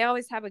they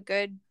always have a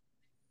good,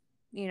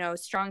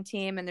 strong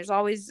team, and there's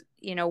always,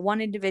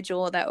 one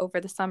individual that over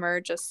the summer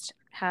just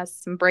has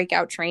some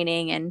breakout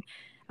training. And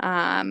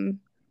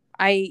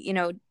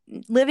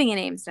living in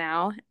Ames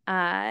now,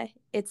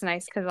 it's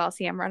nice because I'll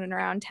see them running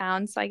around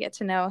town, so I get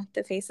to know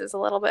the faces a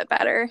little bit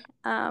better,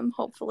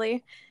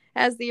 hopefully,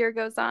 as the year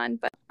goes on.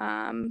 But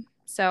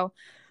so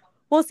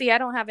we'll see. I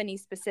don't have any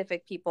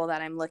specific people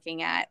that I'm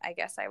looking at, I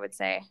guess I would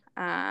say,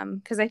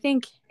 because I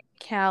think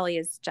Callie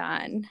is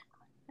done,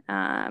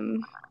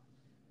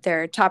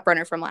 their top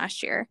runner from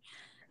last year.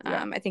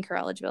 Yeah. I think her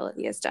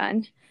eligibility is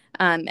done.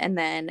 And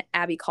then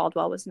Abby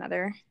Caldwell was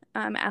another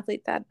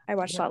athlete that I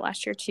watched a lot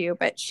last year too,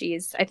 but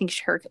I think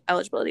her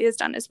eligibility is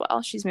done as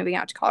well. She's moving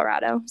out to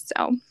Colorado.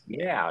 So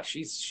yeah,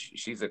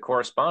 she's a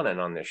correspondent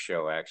on this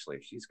show.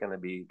 Actually, she's going to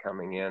be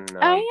coming in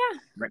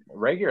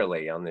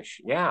regularly on this.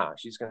 Yeah,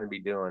 she's going to be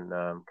doing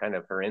kind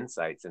of her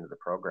insights into the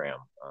program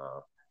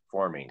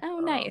for me. Oh,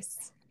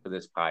 nice. For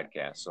this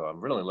podcast. So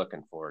I'm really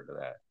looking forward to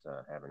that,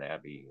 having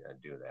Abby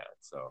do that.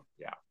 So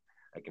yeah.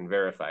 I can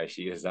verify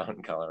she is out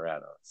in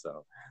Colorado.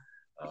 So,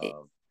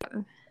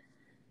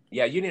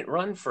 yeah, you didn't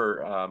run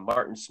for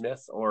Martin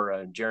Smith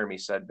or Jeremy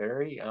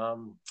Sudbury.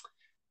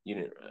 You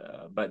didn't,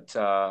 but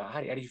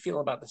how do you feel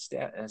about the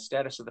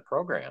status of the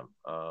program?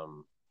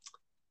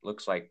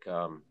 Looks like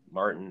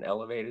Martin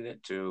elevated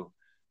it to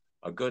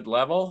a good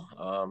level,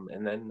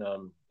 and then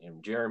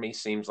Jeremy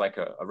seems like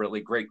a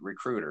really great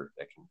recruiter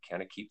that can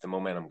kind of keep the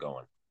momentum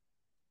going.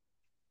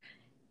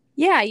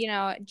 Yeah,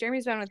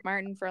 Jeremy's been with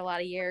Martin for a lot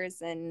of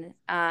years, and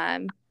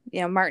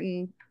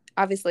Martin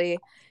obviously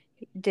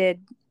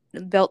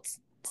built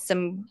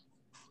some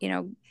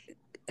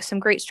some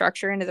great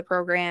structure into the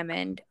program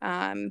and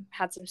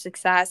had some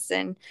success,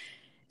 and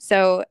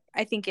so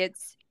I think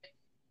it's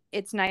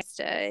nice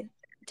to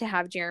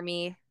have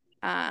Jeremy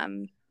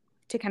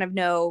to kind of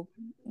know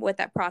what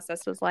that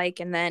process was like.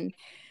 And then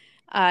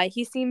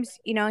he seems,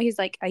 he's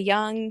like a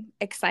young,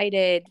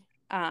 excited,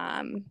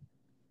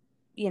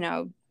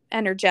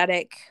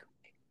 energetic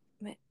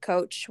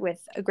coach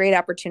with a great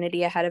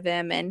opportunity ahead of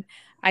him. And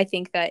I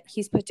think that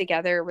he's put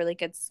together a really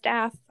good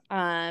staff.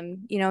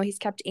 He's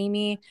kept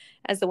Amy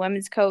as the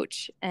women's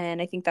coach,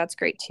 and I think that's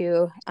great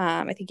too.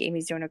 I think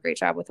Amy's doing a great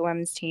job with the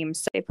women's team.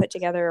 So they put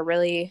together a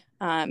really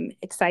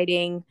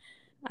exciting,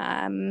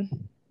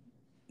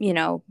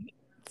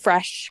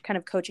 fresh kind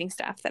of coaching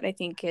staff that I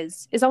think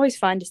is always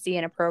fun to see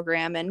in a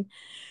program. And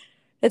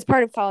it's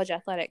part of college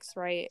athletics,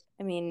 right?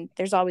 I mean,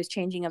 there's always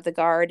changing of the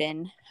guard,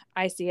 and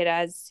I see it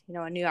as,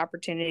 a new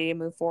opportunity to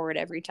move forward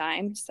every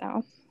time.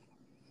 So.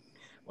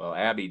 Well,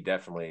 Abby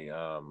definitely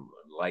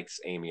likes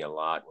Amy a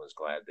lot. Was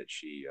glad that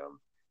she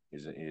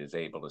is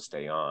able to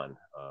stay on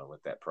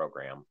with that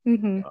program.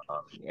 Mm-hmm.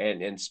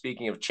 And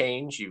speaking of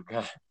change, you've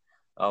got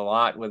a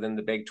lot within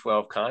the Big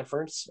 12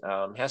 conference.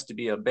 Has to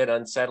be a bit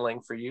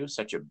unsettling for you,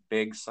 such a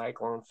big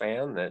Cyclone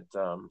fan,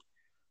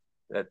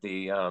 that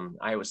the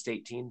Iowa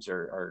State teams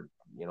are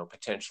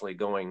potentially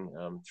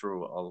going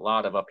through a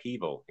lot of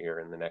upheaval here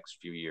in the next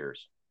few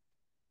years.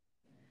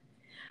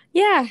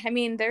 Yeah, I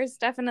mean, there's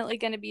definitely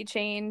going to be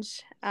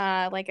change.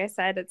 Like I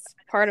said, it's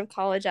part of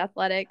college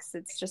athletics.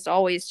 It's just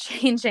always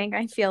changing,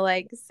 I feel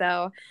like.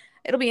 So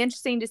it'll be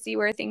interesting to see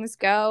where things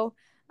go.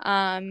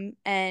 And,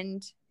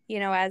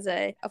 as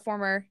a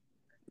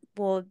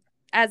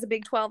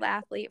Big 12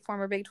 athlete,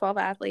 former Big 12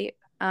 athlete,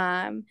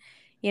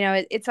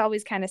 it's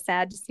always kind of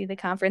sad to see the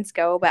conference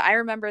go. But I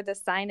remember the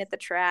sign at the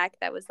track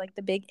that was like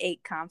the Big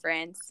 8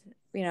 conference,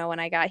 when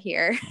I got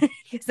here,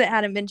 because it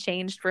hadn't been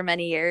changed for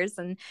many years.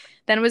 And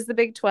then it was the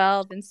Big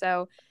 12. And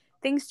so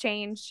things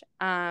change.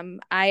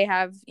 I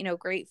have,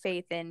 great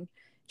faith in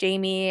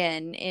Jamie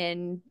and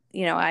in,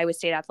 Iowa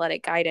State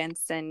athletic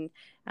guidance, and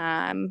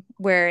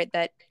where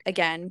that,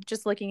 again,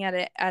 just looking at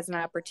it as an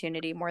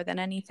opportunity more than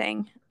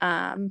anything.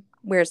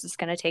 Where is this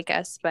going to take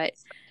us? But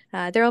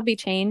there will be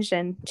change,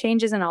 and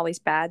change isn't always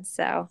bad.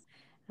 So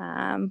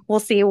we'll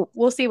see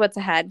what's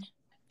ahead.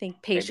 I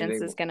think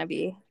patience is going to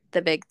be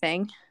the big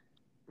thing.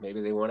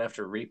 Maybe they won't have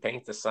to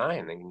repaint the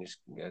sign. They can just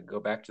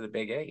go back to the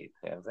Big 8.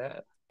 Have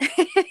that.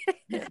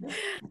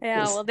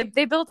 Yeah, well,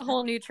 they built a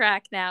whole new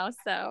track now,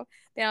 so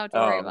they don't have to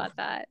worry about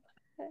that.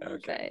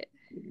 Okay.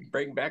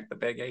 Bring back the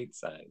Big 8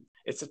 sign.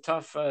 It's a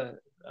tough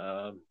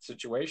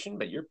situation,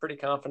 but you're pretty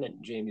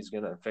confident Jamie's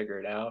going to figure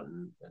it out,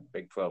 and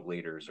Big 12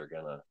 leaders are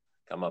going to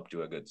come up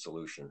to a good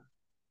solution.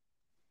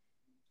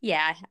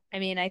 Yeah, I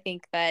mean, I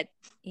think that,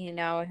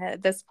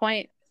 at this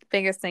point, the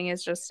biggest thing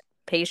is just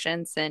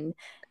patience, and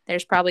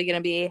there's probably going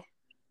to be,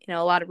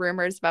 a lot of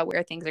rumors about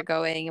where things are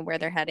going and where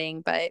they're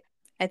heading, but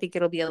I think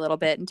it'll be a little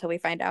bit until we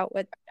find out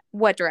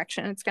what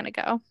direction it's going to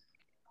go.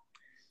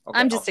 Okay,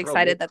 I'm just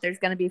excited that there's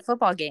going to be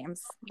football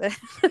games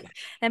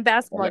and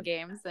basketball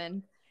games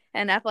and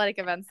athletic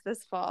events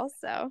this fall.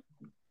 So,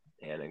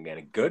 and again,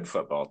 a good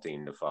football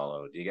team to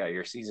follow. Do you got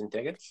your season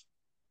tickets?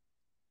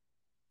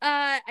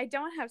 I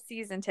don't have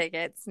season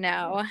tickets,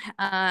 no.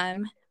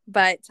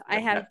 But I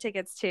have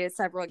tickets to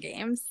several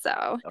games.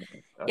 So,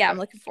 yeah, I'm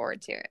looking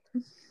forward to it.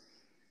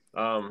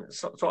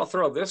 So I'll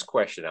throw this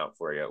question out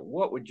for you.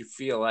 What would you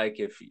feel like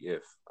if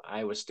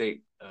Iowa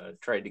State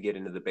tried to get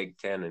into the Big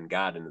Ten and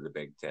got into the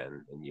Big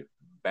Ten, and you're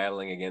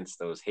battling against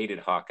those hated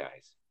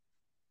Hawkeyes?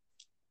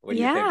 What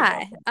do you think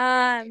about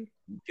that? Do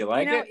you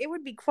like it? It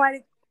would be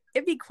quite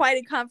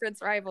a conference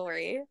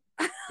rivalry.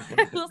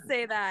 I will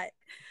say that.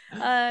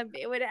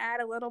 It would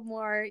add a little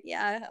more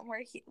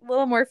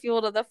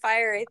fuel to the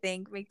fire, I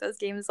think, make those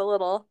games a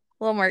little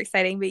more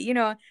exciting. But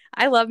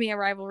I love me a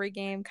rivalry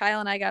game. Kyle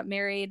and I got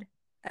married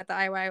at the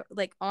Iowa,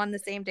 like on the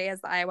same day as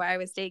the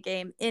Iowa State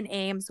game in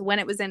Ames, when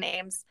it was in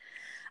Ames.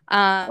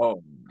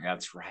 Oh,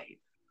 that's right.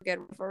 Good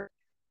for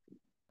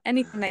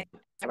anything that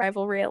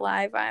rivalry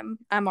alive,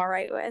 I'm all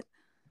right with.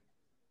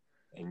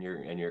 And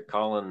you're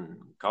calling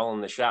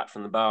the shot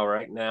from the bow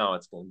right now.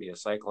 It's going to be a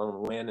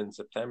Cyclone win in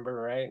September,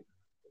 right?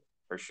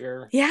 For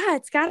sure. Yeah,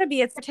 it's got to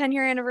be. It's our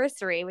 10-year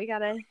anniversary. We got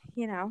to,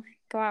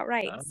 go out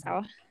right.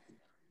 So.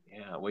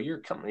 Yeah, well, you're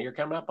coming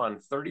up on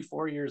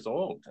 34 years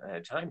old.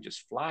 Time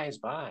just flies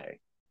by.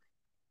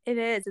 It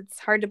is. It's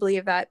hard to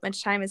believe that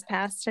much time has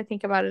passed. I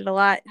think about it a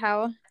lot.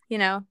 How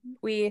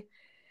we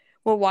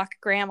we'll walk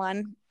Graham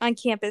on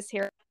campus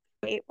here.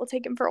 We'll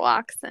take him for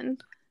walks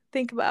and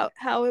think about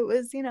how it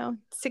was,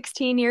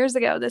 16 years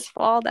ago this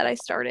fall that I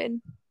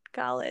started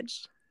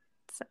college.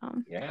 So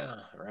Yeah,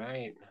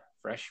 right.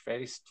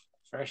 Fresh-faced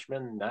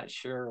freshman, not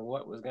sure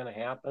what was going to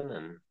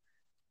happen,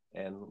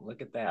 and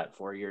look at that.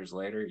 4 years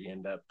later, you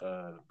end up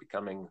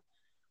becoming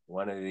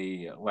one of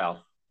the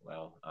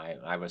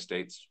Iowa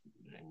State's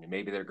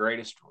maybe their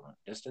greatest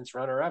distance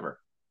runner ever.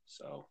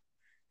 So,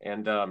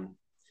 and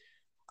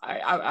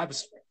I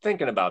was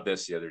thinking about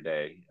this the other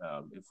day.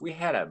 If we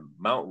had a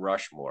Mount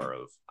Rushmore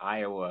of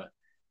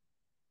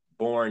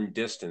Iowa-born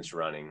distance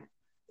running,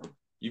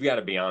 you've got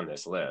to be on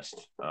this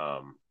list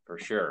for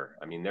sure.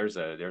 I mean, there's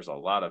a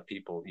lot of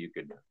people you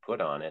could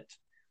put on it.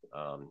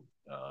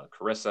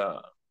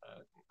 Carissa,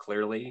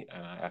 clearly,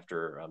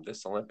 after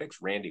this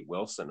Olympics, Randy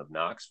Wilson of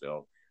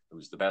Knoxville,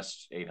 who's the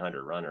best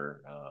 800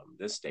 runner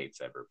this state's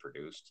ever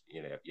produced.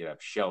 You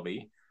have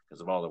Shelby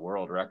because of all the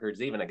world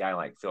records. Even a guy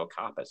like Phil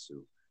Koppas,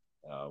 who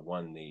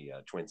won the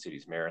Twin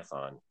Cities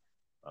Marathon.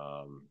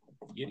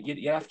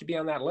 You have to be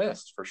on that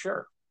list for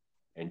sure.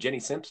 And Jenny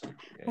Simpson,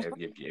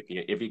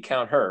 if you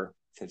count her,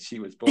 since she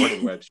was born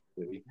in Webster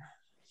City.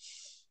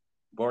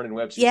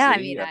 Yeah,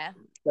 City.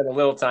 Spent a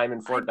little time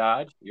in Fort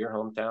Dodge, your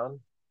hometown.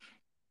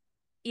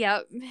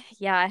 Yeah.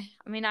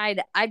 I mean,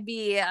 I'd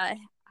be.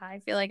 I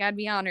feel like I'd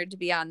be honored to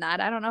be on that.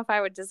 I don't know if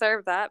I would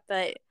deserve that,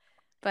 but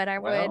I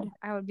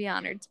would be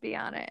honored to be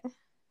on it.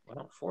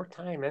 Well,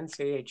 4-time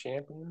NCAA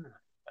champion,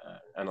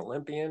 an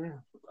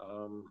Olympian.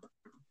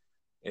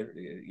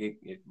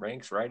 It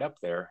ranks right up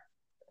there.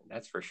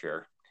 That's for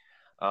sure.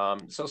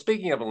 So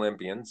speaking of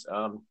Olympians,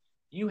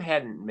 you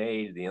hadn't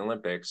made the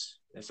Olympics.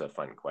 This is a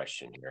fun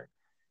question here.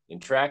 In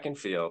track and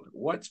field,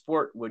 what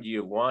sport would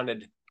you have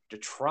wanted to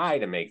try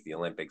to make the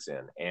Olympics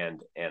in?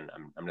 And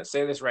I'm going to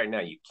say this right now.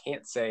 You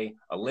can't say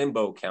a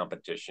limbo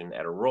competition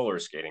at a roller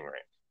skating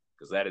rink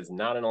because that is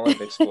not an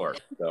Olympic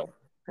sport. So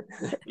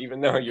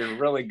even though you're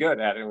really good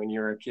at it when you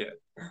were a kid.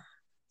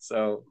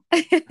 So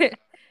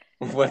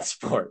what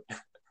sport?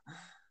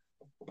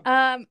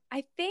 I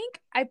think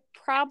I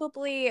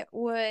probably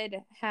would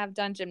have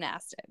done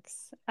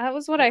gymnastics. That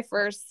was what I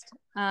first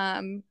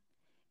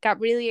got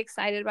really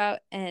excited about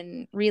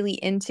and really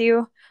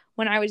into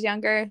when I was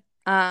younger.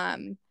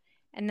 And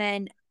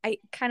then I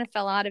kind of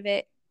fell out of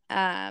it.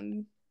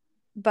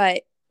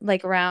 But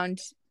like around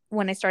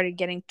when I started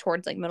getting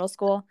towards like middle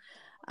school.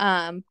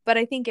 But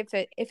I think if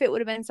it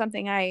would have been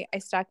something I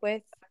stuck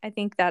with, I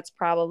think that's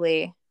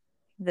probably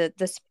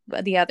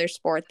the other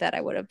sport that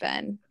I would have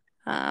been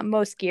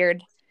most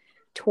geared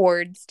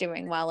towards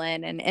doing well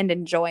in and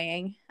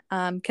enjoying.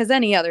 Because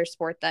any other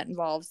sport that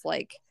involves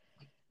like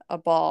a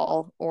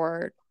ball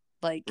or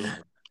like,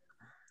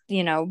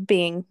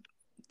 being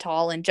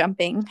tall and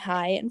jumping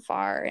high and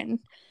far. And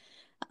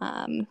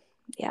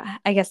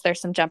I guess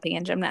there's some jumping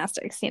in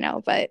gymnastics,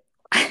 but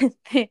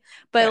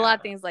but a lot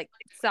of things like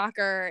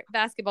soccer,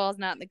 basketball is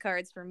not in the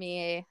cards for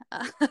me.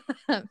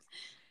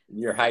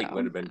 Your height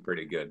would have been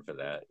pretty good for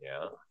that,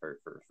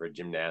 for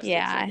gymnastics.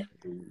 Yeah.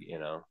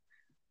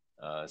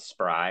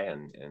 Spry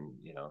and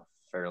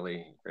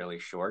fairly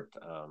short.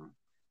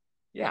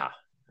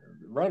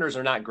 Runners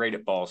are not great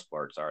at ball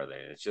sports, are they?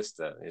 It's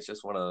just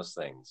one of those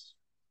things.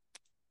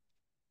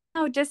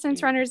 No,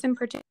 distance runners in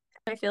particular,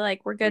 I feel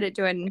like we're good at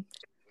doing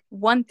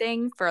one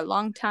thing for a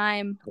long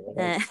time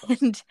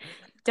and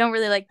don't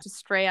really like to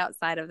stray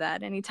outside of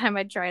that. Anytime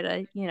I try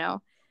to,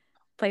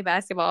 play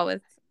basketball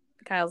with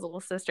Kyle's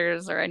little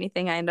sisters or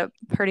anything, I end up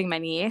hurting my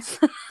knees.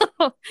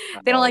 They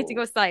don't like to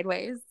go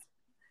sideways.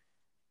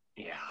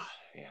 Yeah,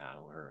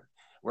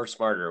 we're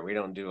smarter. We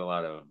don't do a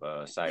lot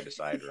of side to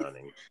side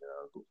running.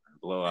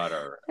 Blow out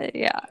our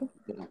ACLs,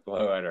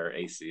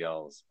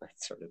 that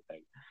sort of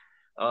thing.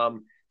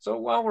 So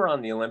while we're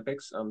on the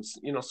Olympics,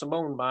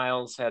 Simone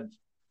Biles had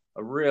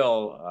a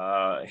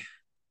real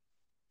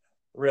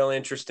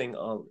interesting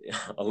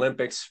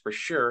Olympics for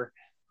sure.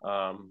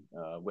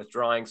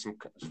 Withdrawing from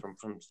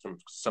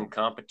some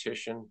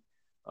competition.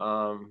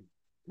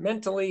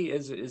 Mentally,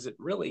 is it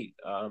really?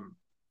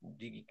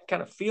 Do you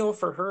kind of feel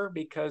for her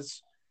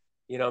because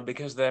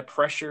of that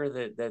pressure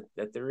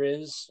that there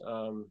is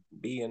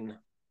being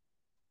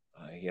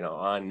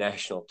on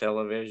national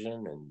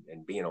television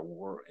and being a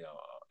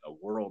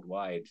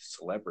worldwide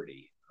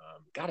celebrity?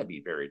 Got to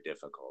be very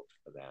difficult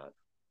for that.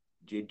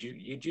 Did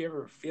you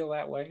ever feel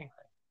that way?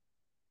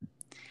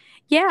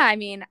 Yeah, I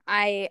mean,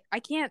 I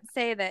can't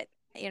say that,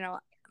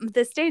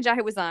 the stage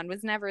I was on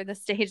was never the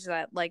stage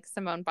that like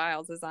Simone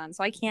Biles is on.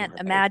 So I can't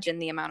imagine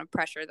the amount of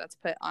pressure that's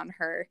put on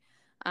her,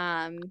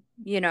 by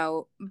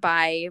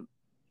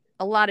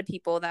a lot of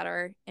people that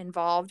are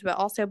involved, but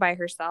also by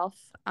herself.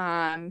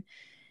 And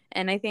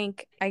I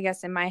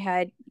guess in my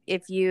head,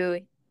 if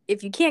you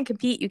can't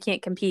compete, you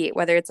can't compete,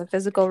 whether it's a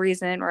physical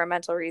reason or a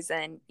mental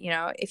reason.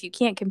 If you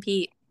can't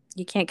compete,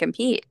 you can't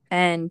compete.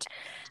 And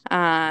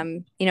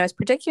it's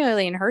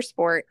particularly in her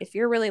sport, if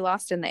you're really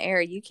lost in the air,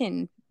 you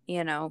can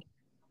hurt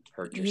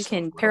yourself, you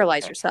can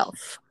paralyze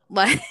yourself.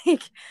 Like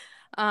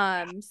so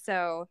I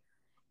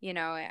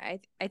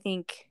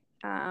think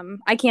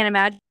I can't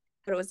imagine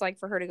what it was like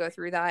for her to go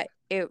through that.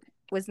 It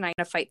was nice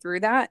to fight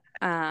through that.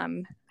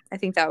 I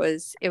think it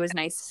was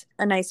nice,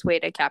 a nice way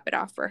to cap it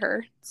off for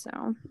her.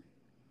 So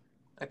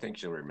I think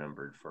she'll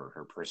remembered for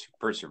her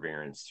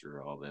perseverance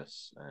through all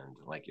this, and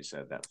like you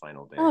said, that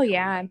final day. Oh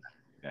yeah,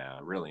 yeah,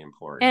 really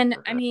important. And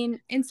I mean,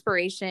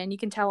 inspiration. You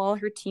can tell all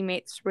her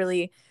teammates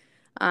really,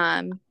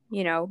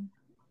 you know,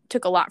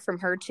 took a lot from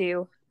her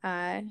too.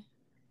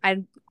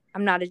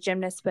 I'm not a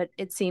gymnast, but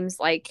it seems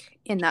like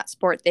in that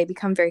sport they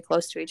become very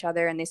close to each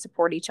other and they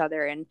support each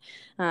other, and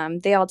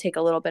they all take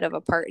a little bit of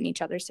a part in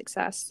each other's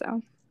success.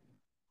 So,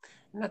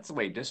 and that's the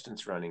way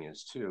distance running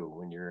is too.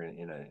 When you're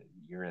in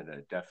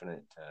a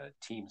definite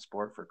team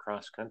sport for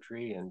cross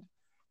country, and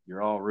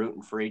you're all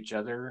rooting for each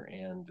other,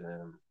 and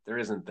there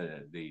isn't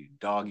the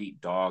dog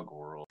eat dog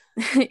world.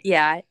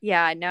 yeah.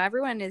 No,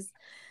 everyone is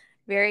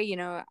very,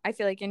 I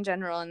feel like in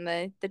general in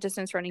the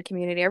distance running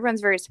community,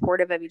 everyone's very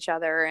supportive of each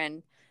other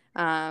and,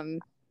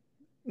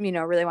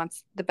 really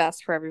wants the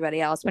best for everybody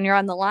else. When you're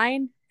on the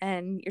line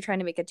and you're trying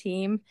to make a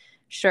team,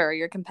 sure,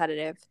 you're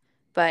competitive,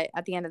 but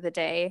at the end of the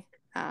day,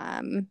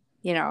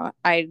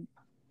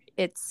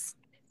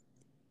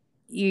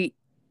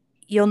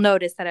 you'll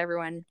notice that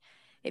everyone,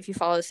 if you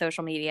follow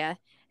social media,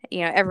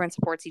 everyone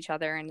supports each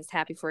other and is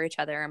happy for each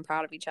other and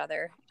proud of each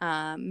other.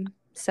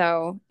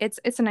 So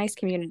it's a nice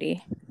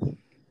community.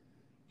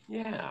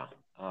 Yeah.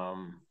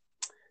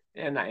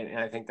 And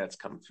I think that's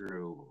come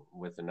through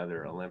with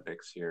another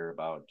Olympics here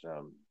about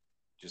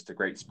just the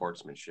great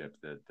sportsmanship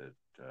that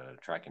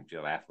track and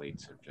field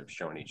athletes have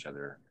shown each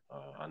other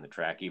on the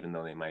track. Even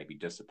though they might be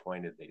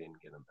disappointed they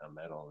didn't get a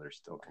medal, they're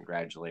still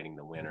congratulating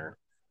the winner.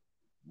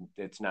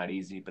 It's not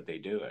easy, but they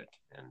do it,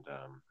 and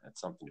that's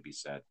something to be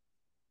said.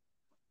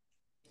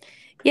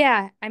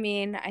 Yeah, I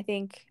mean, I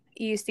think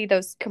you see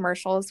those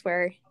commercials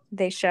where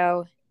they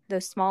show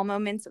those small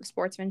moments of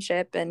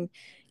sportsmanship and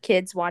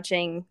kids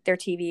watching their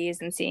TVs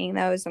and seeing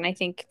those, and I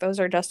think those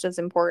are just as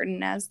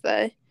important as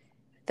the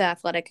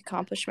athletic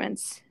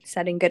accomplishments.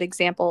 Setting good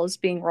examples,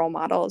 being role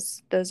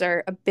models, those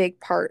are a big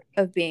part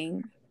of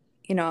being,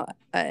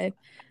 a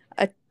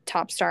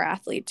top star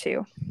athlete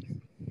too.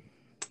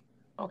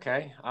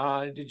 Okay.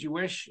 Did you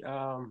wish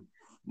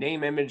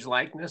name, image,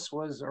 likeness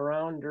was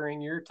around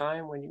during your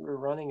time when you were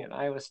running at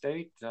Iowa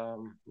State?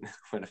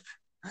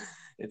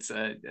 It's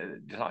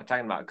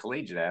talking about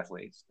collegiate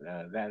athletes.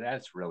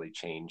 That's really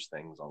changed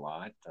things a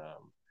lot.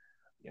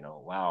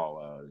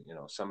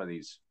 Some of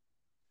these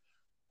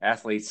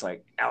athletes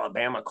like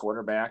Alabama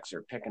quarterbacks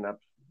are picking up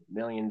 $1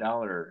 million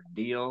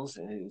deals,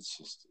 and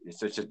it's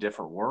such a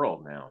different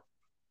world now.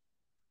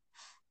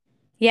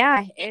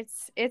 Yeah,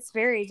 it's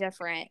very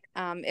different.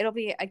 It'll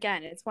be,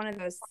 again, it's one of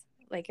those,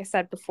 like I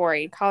said before,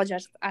 college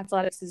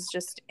athletics is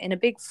just in a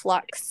big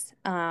flux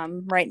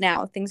right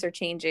now. Things are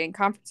changing,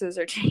 conferences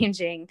are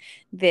changing,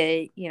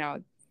 the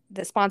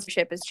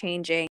sponsorship is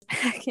changing.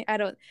 I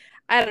don't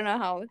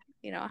know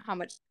how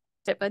much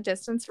a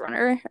distance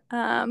runner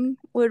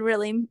would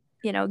really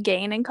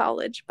gain in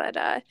college, but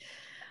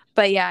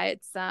yeah,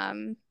 it's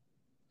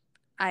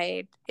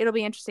it'll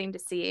be interesting to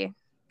see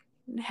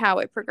how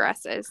it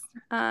progresses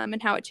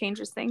and how it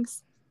changes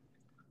things.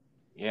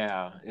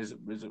 Yeah, is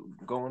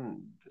it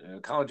going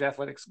college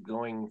athletics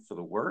going for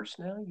the worse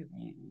now? Do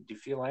you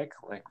feel like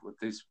with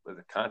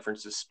the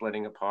conferences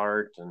splitting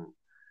apart, and do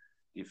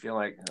you feel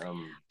like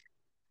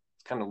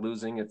it's kind of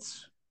losing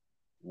its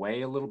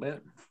way a little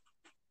bit?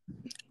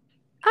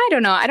 I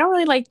don't know. I don't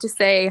really like to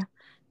say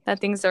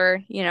that things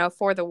are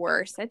for the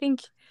worse. I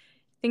think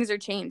things are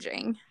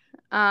changing,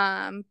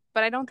 but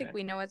I don't think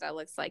we know what that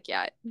looks like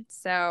yet.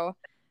 So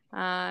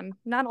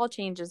not all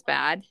change is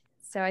bad.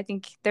 So I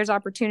think there's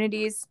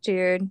opportunities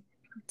to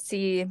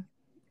see,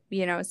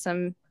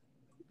 some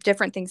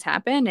different things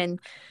happen. And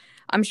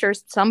I'm sure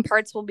some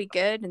parts will be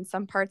good and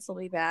some parts will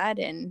be bad,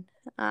 and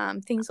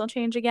things will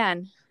change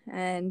again.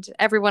 And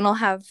everyone will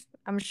have,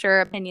 I'm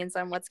sure, opinions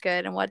on what's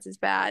good and what's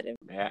bad.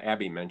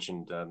 Abby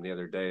mentioned the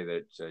other day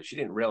that she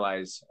didn't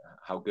realize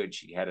how good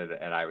she had it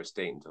at Iowa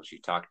State until she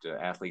talked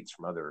to athletes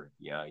from other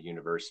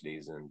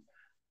universities and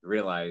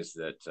realized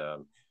that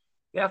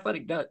the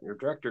athletic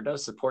director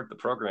does support the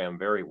program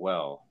very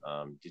well.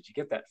 Did you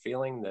get that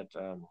feeling that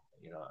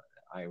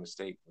Iowa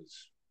State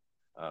was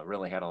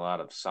really had a lot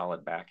of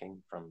solid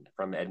backing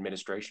from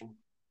administration?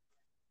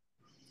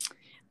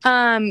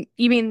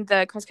 You mean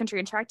the cross country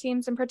and track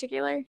teams in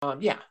particular?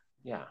 Yeah.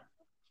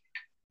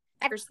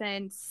 Ever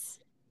since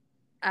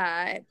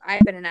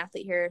I've been an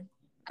athlete here,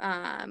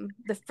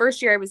 the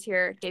first year I was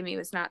here, Jamie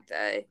was not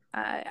the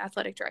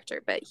athletic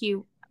director, but he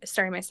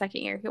started my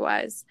second year. He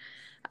was.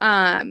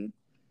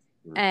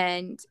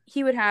 And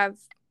he would have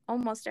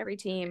almost every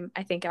team,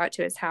 I think, out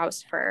to his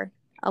house for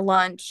a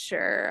lunch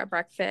or a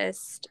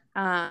breakfast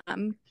at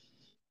the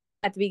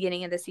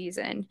beginning of the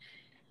season.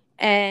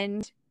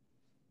 And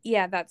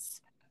yeah, that's,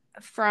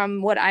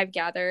 from what I've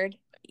gathered,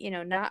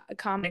 not a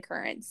common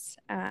occurrence.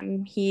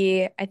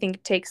 He, I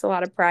think, takes a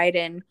lot of pride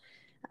in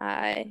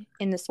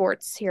the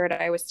sports here at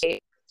Iowa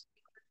State.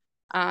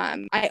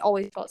 I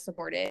always felt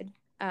supported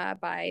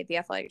by the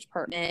athletic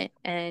department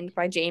and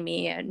by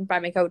Jamie and by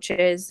my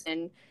coaches,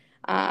 and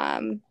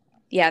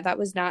Yeah, that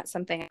was not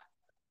something,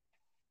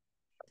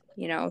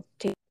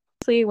 take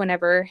seriously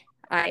whenever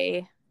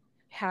I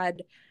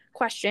had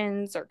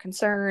questions or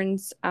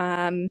concerns.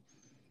 And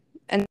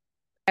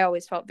I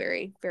always felt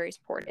very, very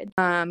supported.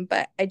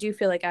 But I do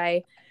feel like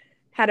I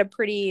had a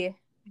pretty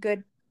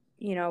good,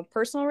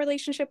 personal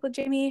relationship with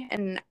Jamie.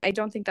 And I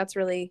don't think that's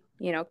really,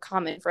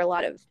 common for a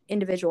lot of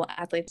individual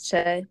athletes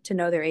to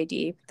know their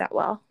AD that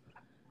well.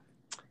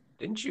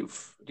 Didn't you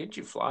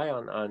fly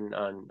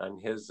on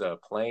his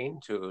plane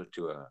to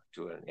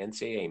an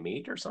NCAA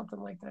meet or something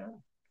like that?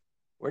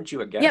 Weren't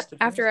you a guest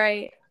at his?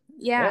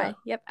 Yep.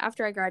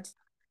 After I graduated,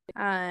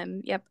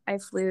 I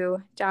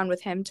flew down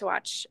with him to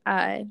watch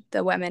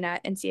the women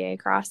at NCAA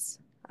cross.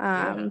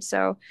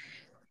 So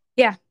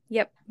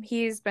yep,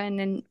 he's been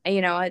in,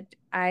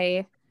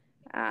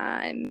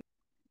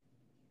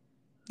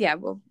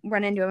 we'll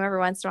run into him every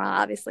once in a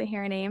while, obviously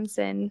hear names,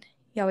 and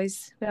we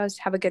always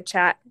have a good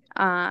chat.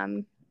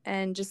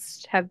 And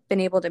just have been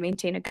able to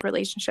maintain a good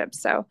relationship.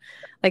 So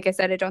like I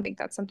said, I don't think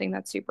that's something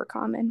that's super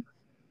common.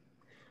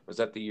 Was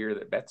that the year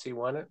that Betsy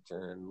won it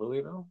in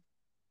Louisville?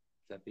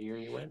 Is that the year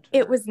you went?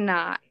 It was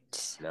not.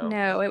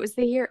 No, it was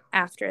the year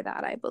after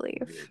that, I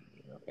believe.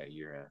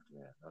 Year after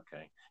that.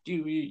 Okay. Do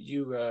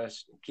you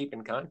keep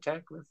in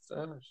contact with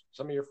some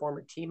of your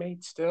former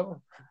teammates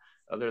still,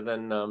 other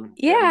than them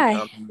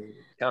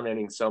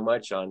commenting so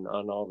much on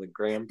all the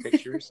Graham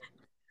pictures?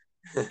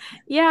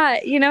 Yeah,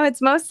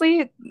 it's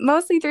mostly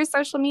through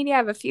social media. I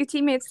have a few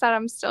teammates that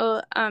I'm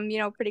still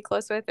pretty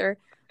close with, or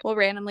we'll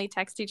randomly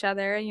text each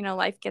other.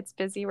 Life gets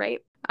busy,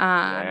 right?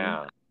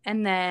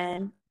 And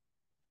then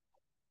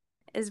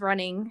is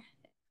running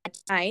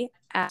tonight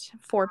at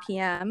 4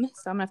 p.m.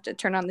 So I'm gonna have to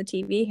turn on the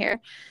TV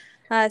here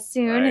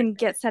soon and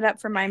get set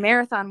up for my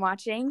marathon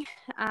watching.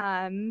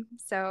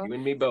 So you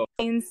and me both.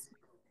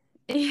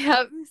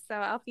 Yep. So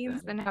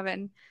Alphine's been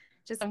having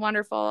just a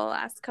wonderful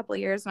last couple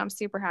of years, and I'm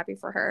super happy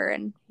for her,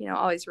 and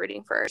always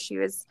rooting for her. She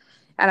was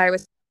at Iowa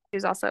State. She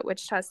was also at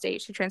Wichita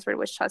State. She transferred to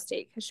Wichita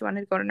State because she wanted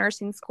to go to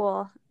nursing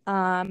school.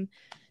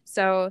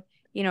 So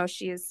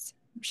she's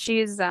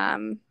she's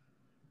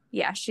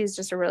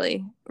just a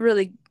really,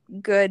 really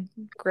good,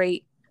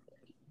 great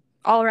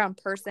all around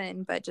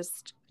person, but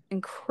just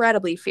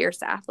incredibly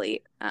fierce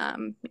athlete.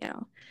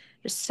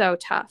 Just so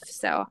tough.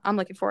 So I'm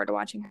looking forward to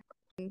watching her.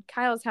 And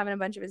Kyle's having a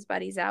bunch of his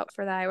buddies out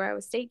for the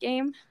Iowa State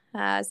game,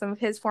 some of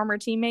his former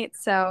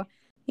teammates. So,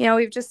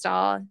 we've just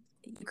all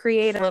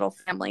create a little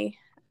family,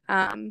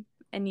 and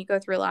you go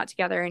through a lot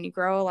together, and you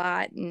grow a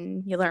lot,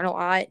 and you learn a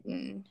lot.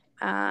 And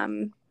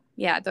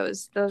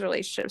those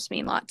relationships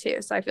mean a lot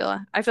too. So I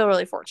feel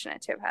really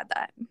fortunate to have had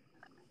that.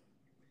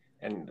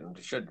 And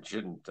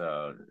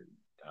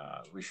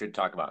we should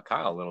talk about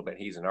Kyle a little bit.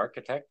 He's an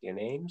architect in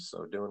Ames,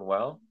 so doing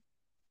well.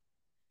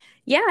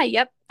 Yeah.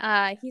 Yep.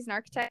 He's an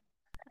architect.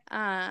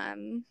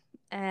 And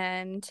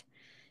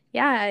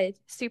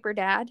super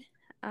dad.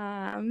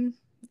 And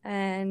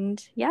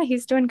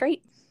he's doing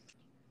great.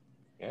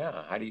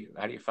 Yeah. How do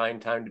you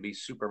find time to be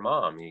super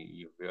mom?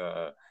 You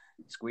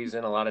squeeze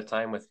in a lot of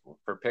time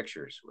for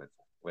pictures with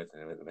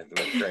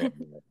Graham.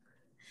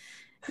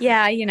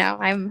 Yeah.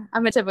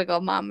 I'm a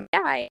typical mom.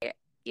 Yeah.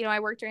 I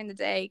work during the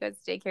day, go to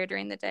daycare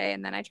during the day,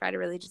 and then I try to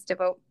really just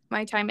devote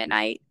my time at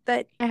night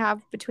that I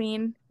have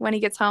between when he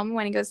gets home,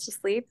 when he goes to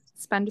sleep,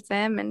 spend with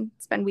him and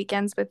spend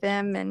weekends with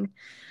him. And,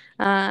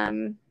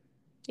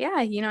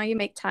 you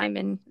make time,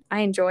 and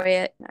I enjoy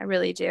it. I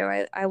really do.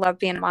 I love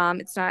being a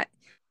mom. It's not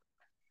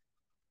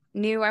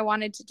knew I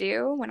wanted to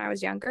do when I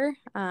was younger.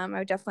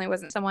 I definitely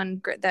wasn't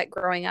someone that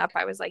growing up,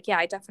 I was like, yeah,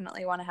 I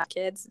definitely want to have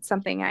kids. It's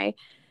something I,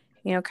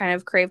 kind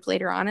of craved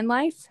later on in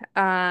life.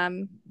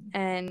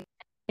 And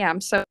yeah,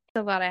 I'm so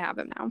glad I have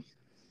him now.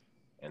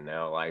 And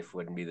now life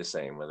wouldn't be the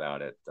same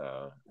without it.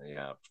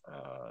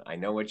 I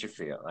know what you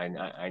feel.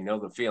 I know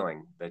the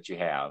feeling that you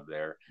have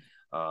there.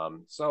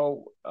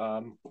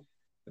 The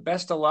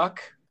best of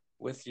luck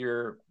with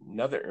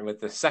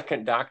the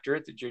second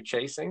doctorate that you're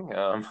chasing.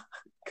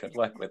 Good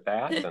luck with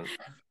that, and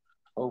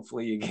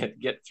hopefully you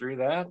get through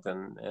that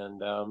and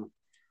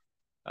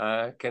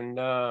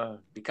can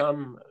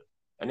become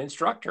an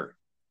instructor.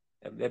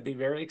 That'd be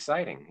very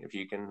exciting if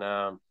you can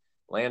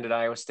land at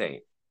Iowa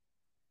State.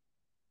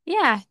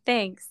 Yeah,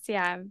 thanks.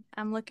 Yeah,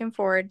 I'm looking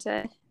forward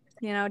to,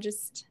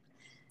 just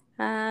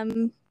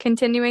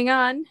continuing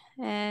on.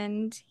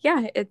 And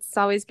yeah, it's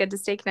always good to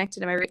stay connected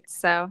to my roots.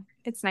 So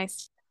it's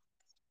nice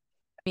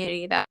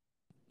community that,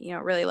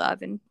 really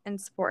love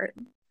and support.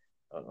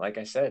 Like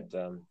I said,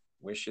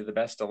 wish you the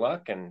best of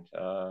luck, and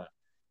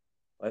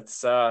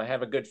let's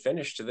have a good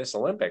finish to this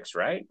Olympics,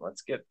 right?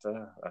 Let's get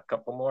a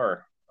couple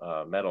more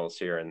medals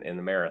here in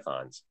the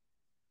marathons.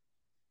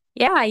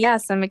 Yeah,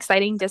 some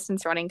exciting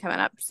distance running coming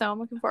up. So I'm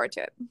looking forward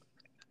to it.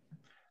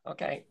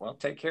 Okay, well,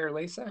 take care,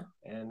 Lisa.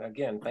 And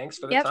again, thanks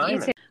for the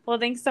time. Well,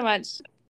 thanks so much.